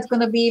icon that's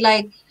going to be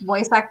like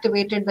voice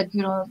activated that,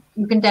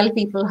 you can tell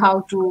people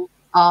how to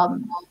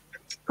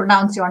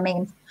pronounce your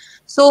name.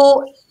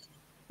 So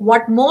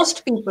what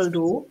most people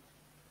do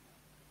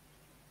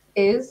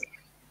is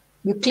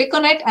you click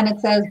on it and it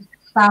says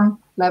Sam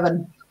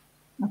Levin.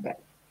 Okay.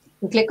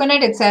 You click on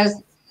it, it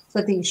says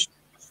Satish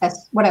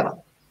S, whatever.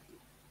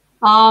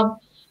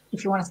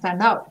 If you want to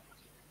stand out.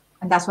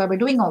 And that's why we're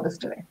doing all this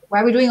today.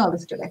 Why are we doing all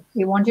this today?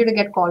 We want you to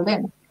get called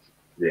in.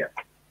 Yeah.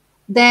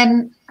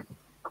 Then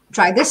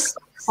try this,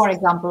 for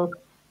example.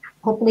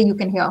 Hopefully you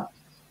can hear.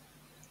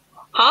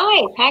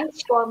 Hi,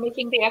 thanks for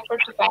making the effort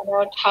to find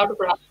out how to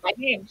pronounce my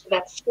name. So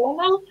that's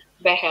Sonal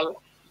Behel.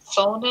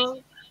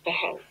 Sonal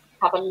Behel.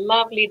 Have a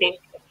lovely day.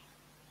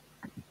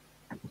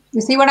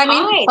 You see what I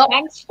mean? Hi, Oh,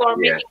 thanks for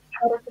Yeah. making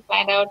the effort to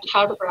find out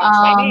how to pronounce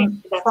my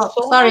name. So that's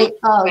Sonal sorry.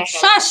 Behel.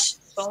 Shush.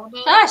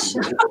 Sonal Shush.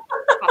 Behel.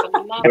 Have a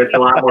lovely It's a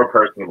lot more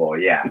personable.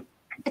 Yeah.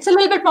 It's a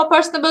little bit more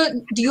personable.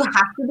 Do you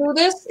have to do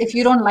this? If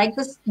you don't like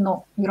this,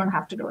 no, you don't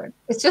have to do it.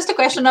 It's just a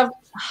question of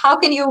how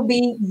can you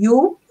be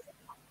you?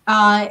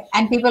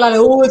 And people are like,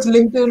 oh, it's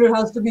LinkedIn, it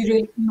has to be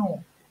real.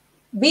 No.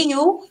 Be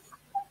you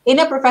in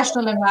a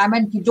professional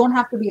environment. You don't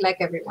have to be like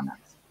everyone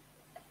else.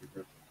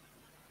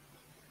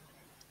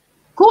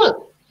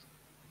 Cool.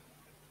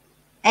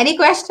 Any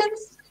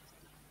questions?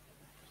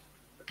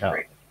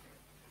 Yeah.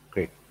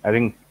 Great. I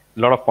think a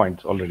lot of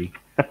points already.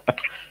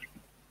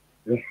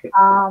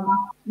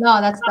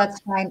 No, that's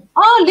fine.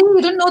 Oh, Lee,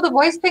 you didn't know the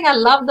voice thing. I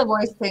love the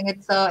voice thing.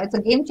 It's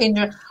a game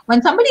changer.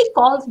 When somebody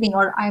calls me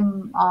or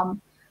I'm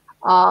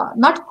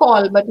not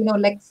call, but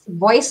like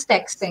voice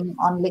texting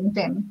on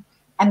LinkedIn,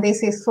 and they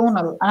say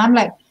Sonal, and I'm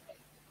like,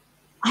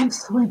 I'm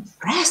so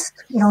impressed.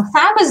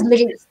 Sam is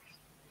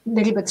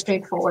little bit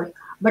straightforward.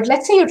 But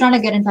let's say you're trying to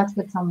get in touch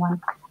with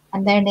someone,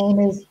 and their name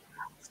is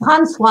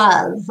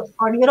Françoise,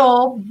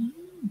 or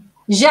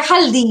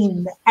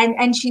Geraldine,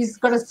 and she's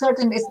got a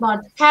certain, it's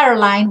not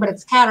Caroline, but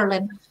it's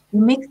Carolyn. You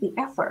make the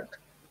effort.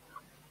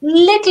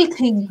 Little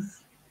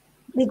things,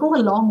 they go a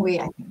long way,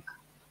 I think.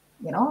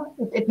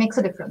 It makes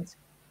a difference.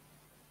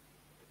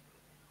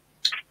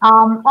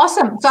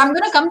 Awesome. So I'm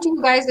going to come to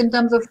you guys in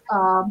terms of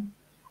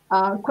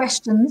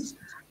questions.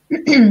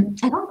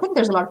 I don't think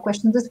there's a lot of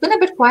questions. It's been a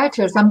bit quiet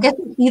here. So I'm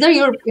guessing either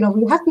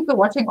we have people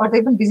watching or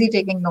they've been busy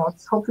taking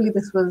notes. Hopefully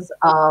this was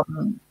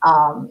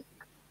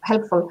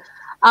helpful.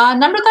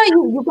 Namrata,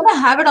 you're going to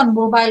have it on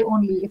mobile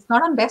only. It's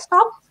not on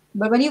desktop,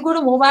 but when you go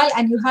to mobile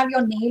and you have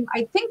your name,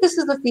 I think this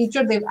is the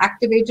feature they've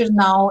activated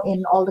now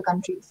in all the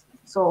countries.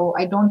 So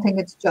I don't think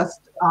it's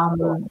just,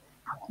 in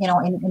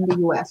the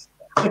US.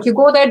 If you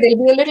go there,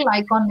 there'll be a little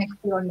icon next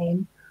to your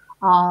name,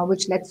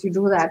 which lets you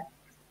do that.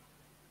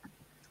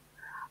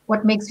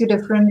 What makes you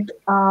different?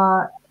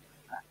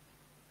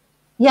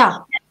 Yeah,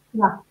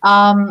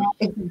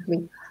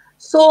 exactly.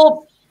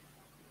 So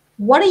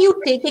what are you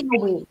taking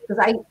away? Because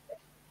I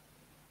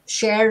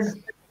shared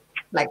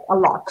like a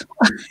lot.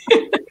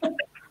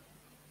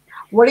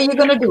 What are you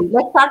going to do?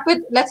 Let's start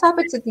with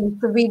Satish.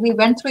 So we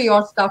went through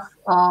your stuff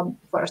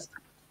first.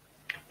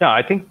 Yeah,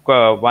 I think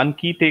one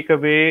key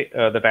takeaway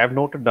that I've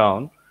noted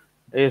down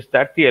is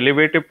that the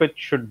elevator pitch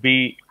should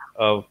be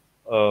a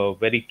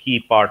very key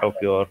part of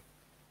your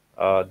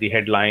the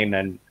headline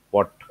and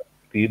what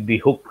the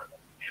hook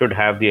should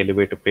have the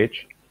elevator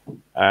pitch.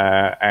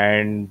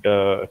 And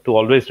to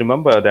always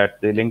remember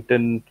that the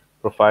LinkedIn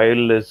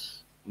profile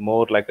is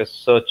more like a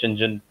search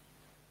engine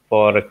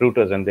for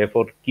recruiters, and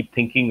therefore keep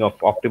thinking of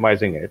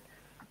optimizing it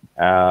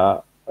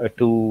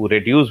to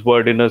reduce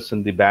wordiness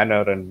in the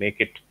banner and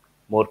make it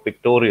more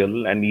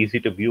pictorial and easy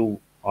to view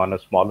on a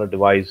smaller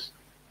device.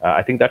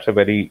 I think that's a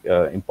very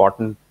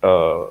important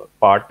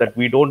part that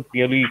we don't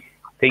really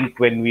think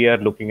when we are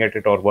looking at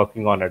it or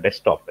working on a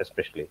desktop,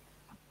 especially.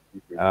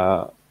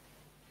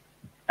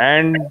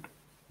 And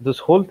this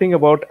whole thing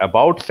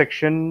about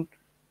section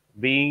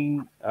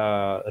being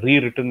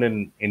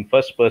rewritten in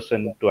first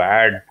person to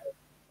add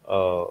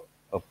a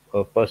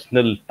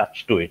personal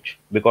touch to it,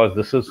 because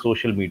this is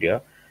social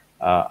media.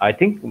 I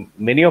think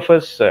many of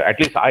us, at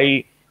least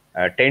I,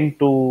 tend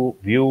to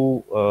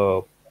view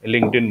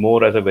LinkedIn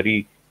more as a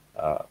very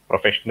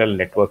professional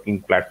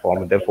networking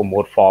platform, and therefore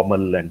more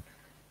formal and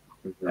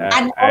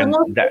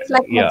almost that, it's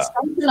like an yeah.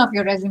 extension of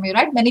your resume,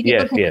 right? Many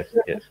people Yes,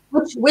 think yes.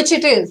 Which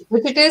it is,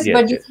 Yes,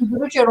 but you yes. can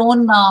give it your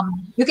own.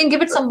 You can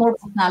give it some more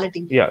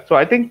personality. Yeah, so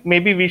I think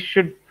maybe we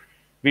should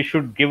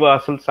give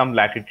ourselves some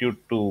latitude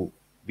to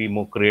be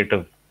more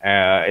creative,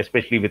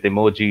 especially with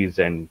emojis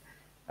and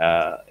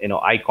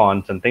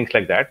icons and things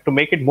like that, to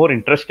make it more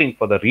interesting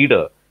for the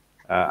reader.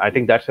 I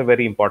think that's a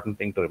very important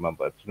thing to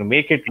remember. So to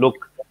make it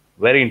look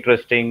very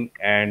interesting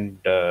and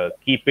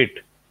keep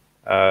it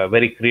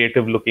very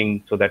creative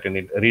looking, so that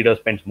a reader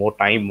spends more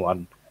time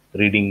on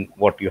reading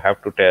what you have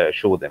to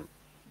show them.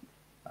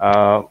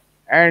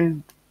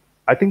 And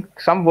I think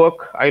some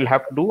work I'll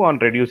have to do on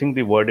reducing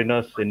the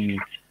wordiness in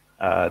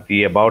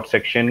the about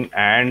section,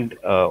 and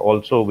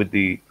also with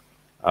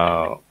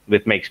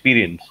with my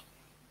experience,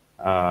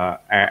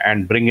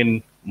 and bring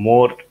in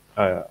more.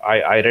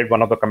 I read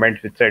one of the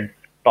comments which said,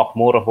 talk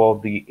more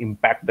about the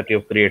impact that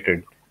you've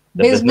created,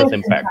 the business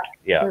impact.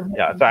 Yeah,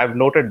 yeah. So I've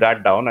noted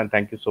that down, and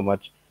thank you so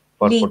much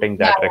for putting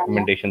that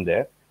recommendation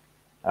there.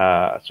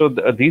 So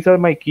these are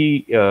my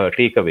key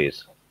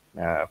takeaways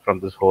from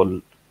this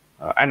whole.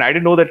 And I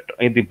didn't know that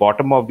in the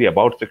bottom of the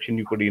about section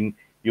you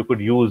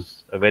could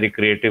use very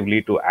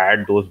creatively to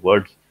add those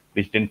words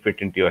which didn't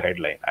fit into your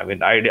headline. I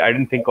mean, I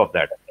didn't think of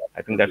that.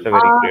 I think that's a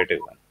very creative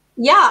one.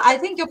 Yeah, I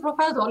think your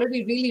profile is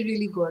already really,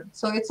 really good.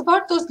 So it's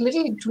about those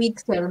little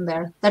tweaks here and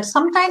there that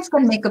sometimes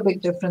can make a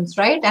big difference,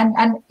 right?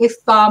 And if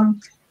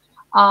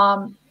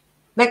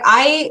like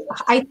I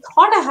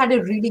thought I had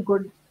a really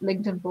good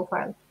LinkedIn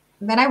profile.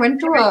 Then I went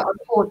to a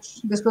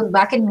coach. This was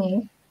back in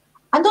May,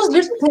 and those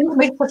little things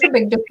made such a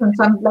big difference.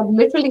 I'm like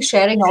literally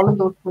sharing all of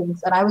those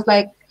things, and I was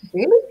like,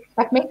 really?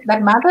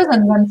 That matters?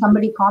 And then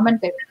somebody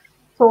commented.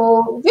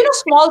 So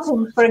small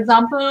things. For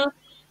example,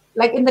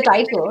 like in the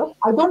title,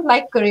 I don't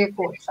like career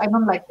coach. I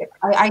don't like it.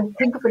 I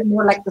think of it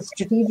more like the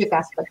strategic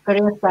aspect,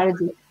 career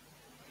strategy.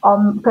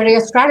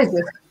 Career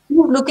strategist.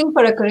 Who's looking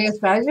for a career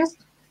strategist?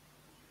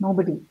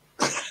 Nobody.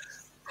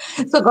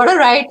 So got to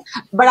write,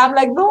 but I'm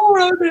like, no.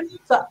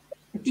 So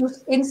to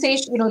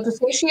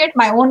satiate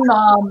my own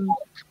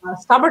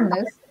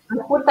stubbornness, I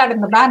put that in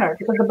the banner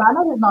because the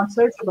banner is not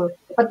searchable,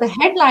 but the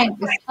headline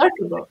is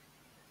searchable.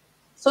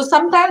 So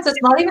sometimes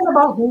it's not even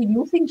about who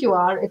you think you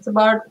are, it's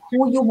about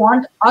who you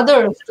want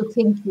others to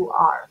think you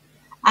are.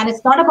 And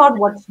it's not about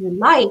what you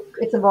like,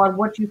 it's about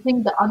what you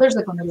think the others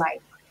are going to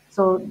like.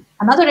 So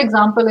another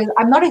example is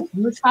I'm not a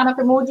huge fan of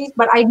emojis,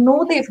 but I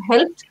know they've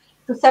helped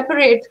to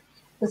separate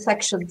the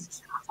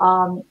sections.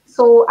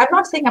 So I'm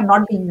not saying I'm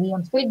not being me,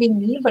 I'm still being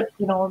me, but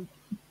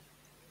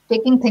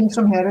taking things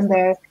from here and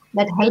there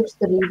that helps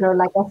the reader,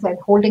 like I said,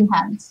 holding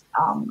hands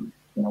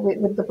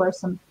with the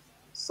person.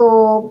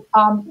 So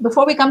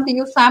before we come to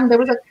you, Sam, there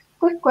was a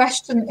quick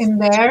question in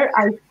there.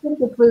 I think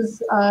it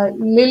was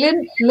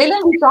Lillian.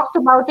 Lillian, we talked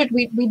about it.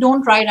 We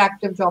don't write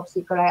active job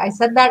seeker. I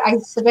said that. I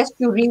suggest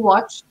you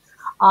rewatch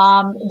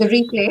the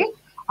replay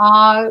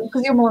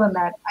because you're more than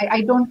that.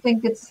 I don't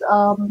think it's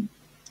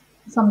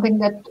something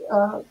that.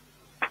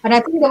 And I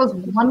think there was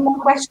one more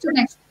question.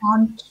 I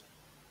can't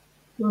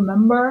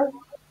remember.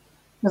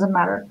 Doesn't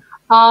matter.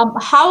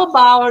 How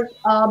about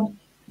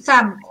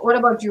Sam? What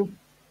about you?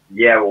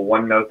 Yeah, well,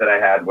 one note that I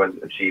had was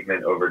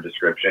achievement over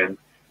description,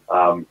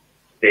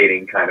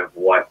 stating kind of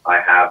what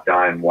I have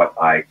done, what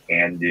I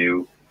can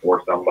do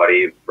for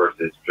somebody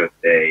versus just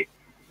a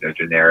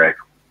generic,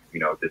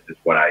 this is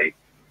what I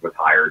was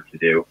hired to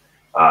do.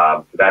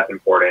 So that's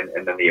important.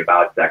 And then the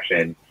about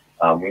section,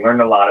 we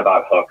learned a lot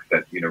about hooks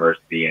at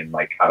university and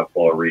like how to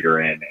pull a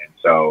reader in. And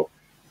so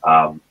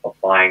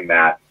applying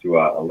that to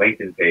a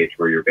LinkedIn page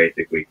where you're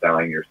basically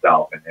selling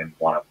yourself and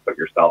want to put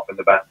yourself in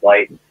the best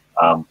light.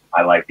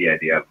 I like the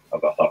idea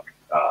of a hook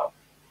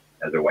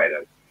as a way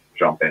to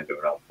jump into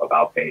an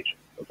about page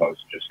as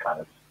opposed to just kind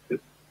of the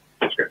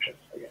descriptions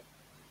again.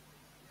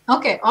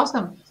 Okay,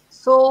 awesome.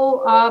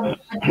 So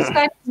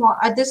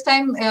at this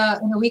time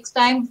in a week's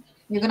time,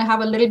 you're going to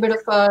have a little bit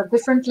of a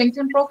different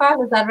LinkedIn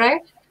profile. Is that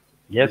right?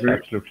 Yes,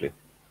 absolutely.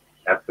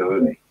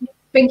 Absolutely.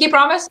 Pinky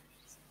promise?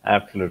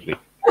 Absolutely.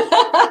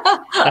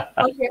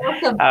 Okay,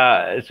 awesome.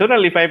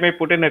 Sonal, if I may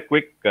put in a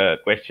quick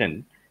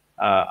question.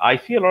 I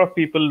see a lot of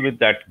people with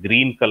that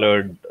green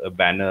colored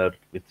banner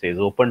which says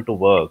open to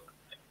work,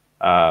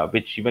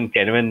 which even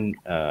Kevin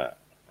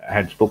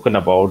had spoken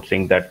about,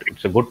 saying that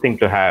it's a good thing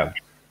to have.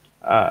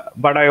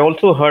 But I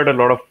also heard a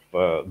lot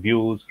of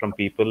views from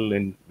people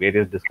in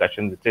various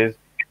discussions, which is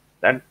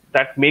that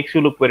makes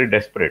you look very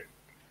desperate,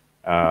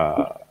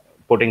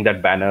 putting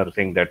that banner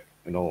saying that,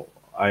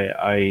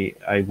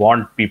 I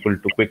want people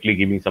to quickly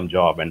give me some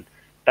job. And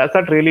does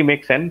that really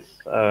make sense?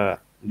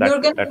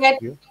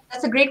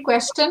 That's a great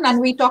question,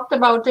 and we talked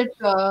about it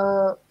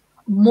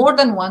more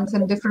than once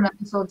in different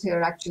episodes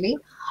here. Actually,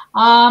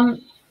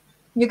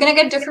 you're going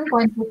to get different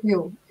points of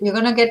view. You're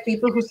going to get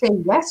people who say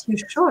yes, you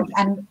should,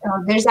 and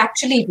there's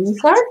actually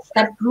research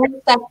that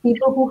proves that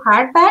people who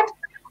had that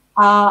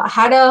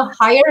had a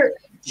higher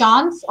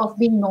chance of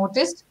being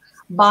noticed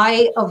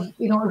by a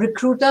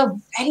recruiter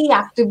very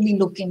actively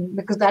looking,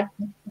 because that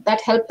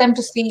helped them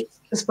to see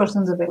this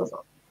person's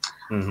available.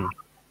 Mm-hmm.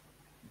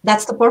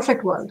 That's the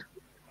perfect world.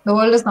 The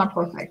world is not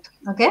perfect,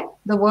 okay?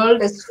 The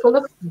world is full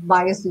of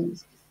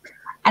biases.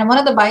 And one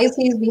of the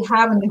biases we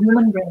have in the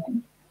human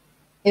brain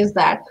is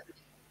that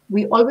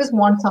we always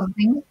want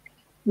something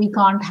we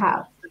can't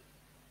have.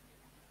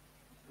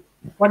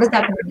 What does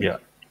that mean? Yeah.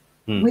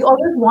 We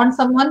always want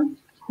someone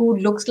who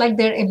looks like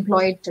they're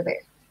employed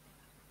today.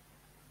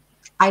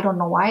 I don't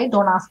know why.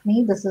 Don't ask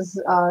me. This is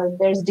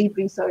there's deep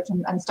research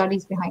and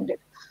studies behind it.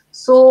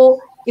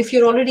 So if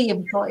you're already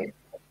employed,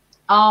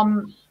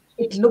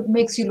 it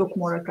makes you look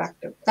more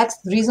attractive. That's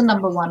reason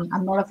number one.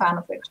 I'm not a fan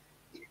of it.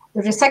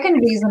 The second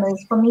reason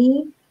is, for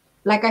me,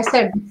 like I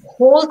said, the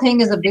whole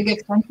thing is a big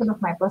extension of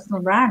my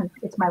personal brand.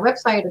 It's my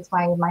website, it's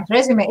my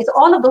resume, it's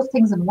all of those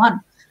things in one.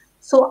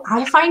 So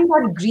I find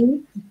that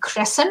green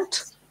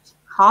crescent,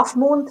 half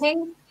moon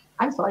thing,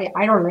 I'm sorry,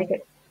 I don't like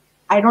it.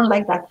 I don't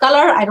like that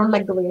color. I don't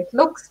like the way it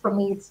looks. For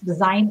me, it's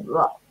design.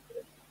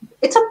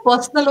 It's a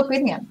personal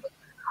opinion.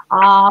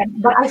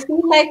 But I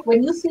feel like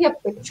when you see a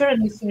picture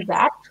and you see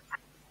that,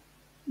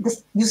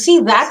 you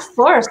see that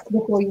first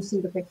before you see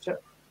the picture.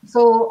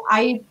 So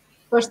I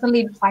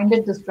personally find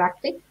it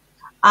distracting,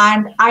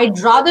 and I'd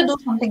rather do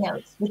something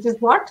else, which is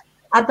what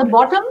at the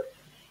bottom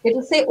it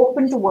will say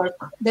open to work.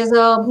 There's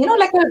a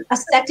like a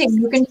setting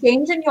you can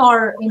change in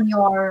your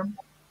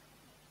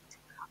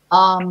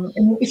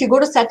if you go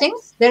to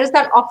settings, there is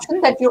that option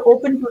that you're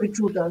open to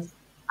recruiters.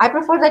 I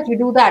prefer that you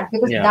do that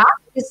because Yeah. that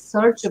is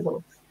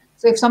searchable.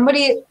 So if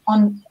somebody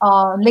on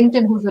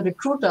LinkedIn who's a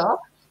recruiter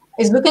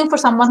is looking for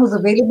someone who's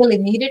available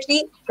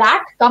immediately,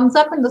 that comes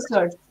up in the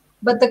search.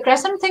 But the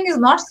crescent thing is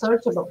not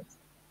searchable.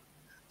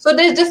 So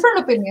there's different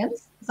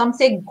opinions. Some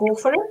say go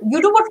for it.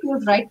 You do what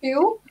feels right to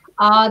you.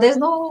 I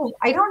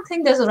don't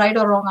think there's a right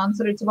or wrong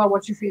answer. It's about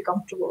what you feel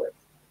comfortable with.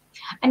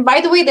 And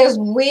by the way, there's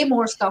way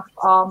more stuff.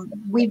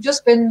 We've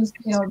just been,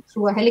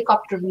 through a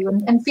helicopter view,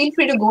 and feel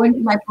free to go into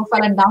my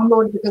profile and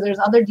download because there's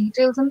other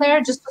details in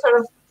there just to sort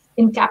of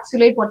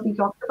encapsulate what we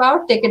talked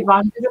about, take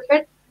advantage of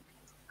it.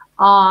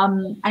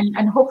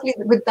 And hopefully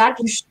with that,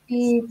 you should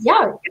be,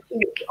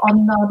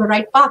 on the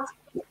right path.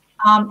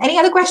 Any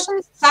other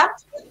questions, Sam?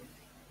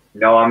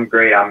 No, I'm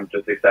great. I'm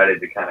just excited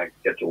to kind of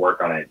get to work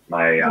on it.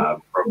 My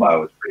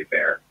profile was pretty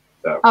fair.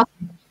 So.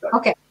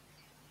 Okay.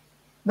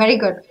 Very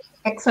good.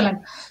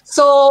 Excellent.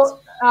 So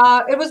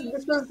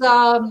this was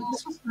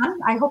fun.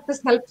 I hope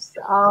this helps.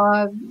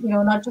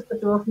 Not just the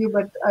two of you,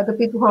 but the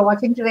people who are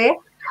watching today.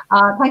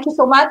 Thank you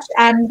so much,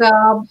 and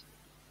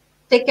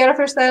take care of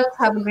yourselves.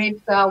 Have a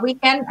great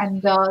weekend,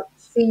 and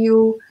see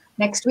you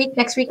next week.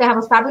 Next week, I have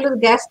a fabulous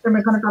guest, and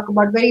we're going to talk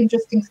about very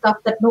interesting stuff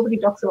that nobody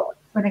talks about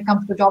when it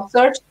comes to job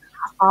search.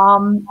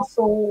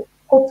 So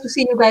hope to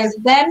see you guys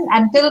then.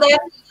 Until then,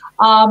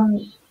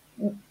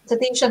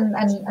 Satish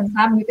and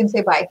Sam, you can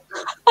say bye.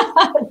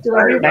 To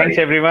everybody. Thanks,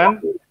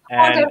 everyone.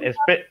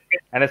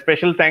 And a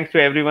special thanks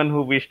to everyone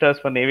who wished us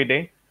for Navy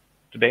Day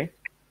today.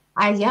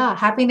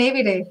 Happy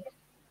Navy Day.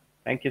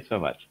 Thank you so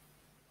much.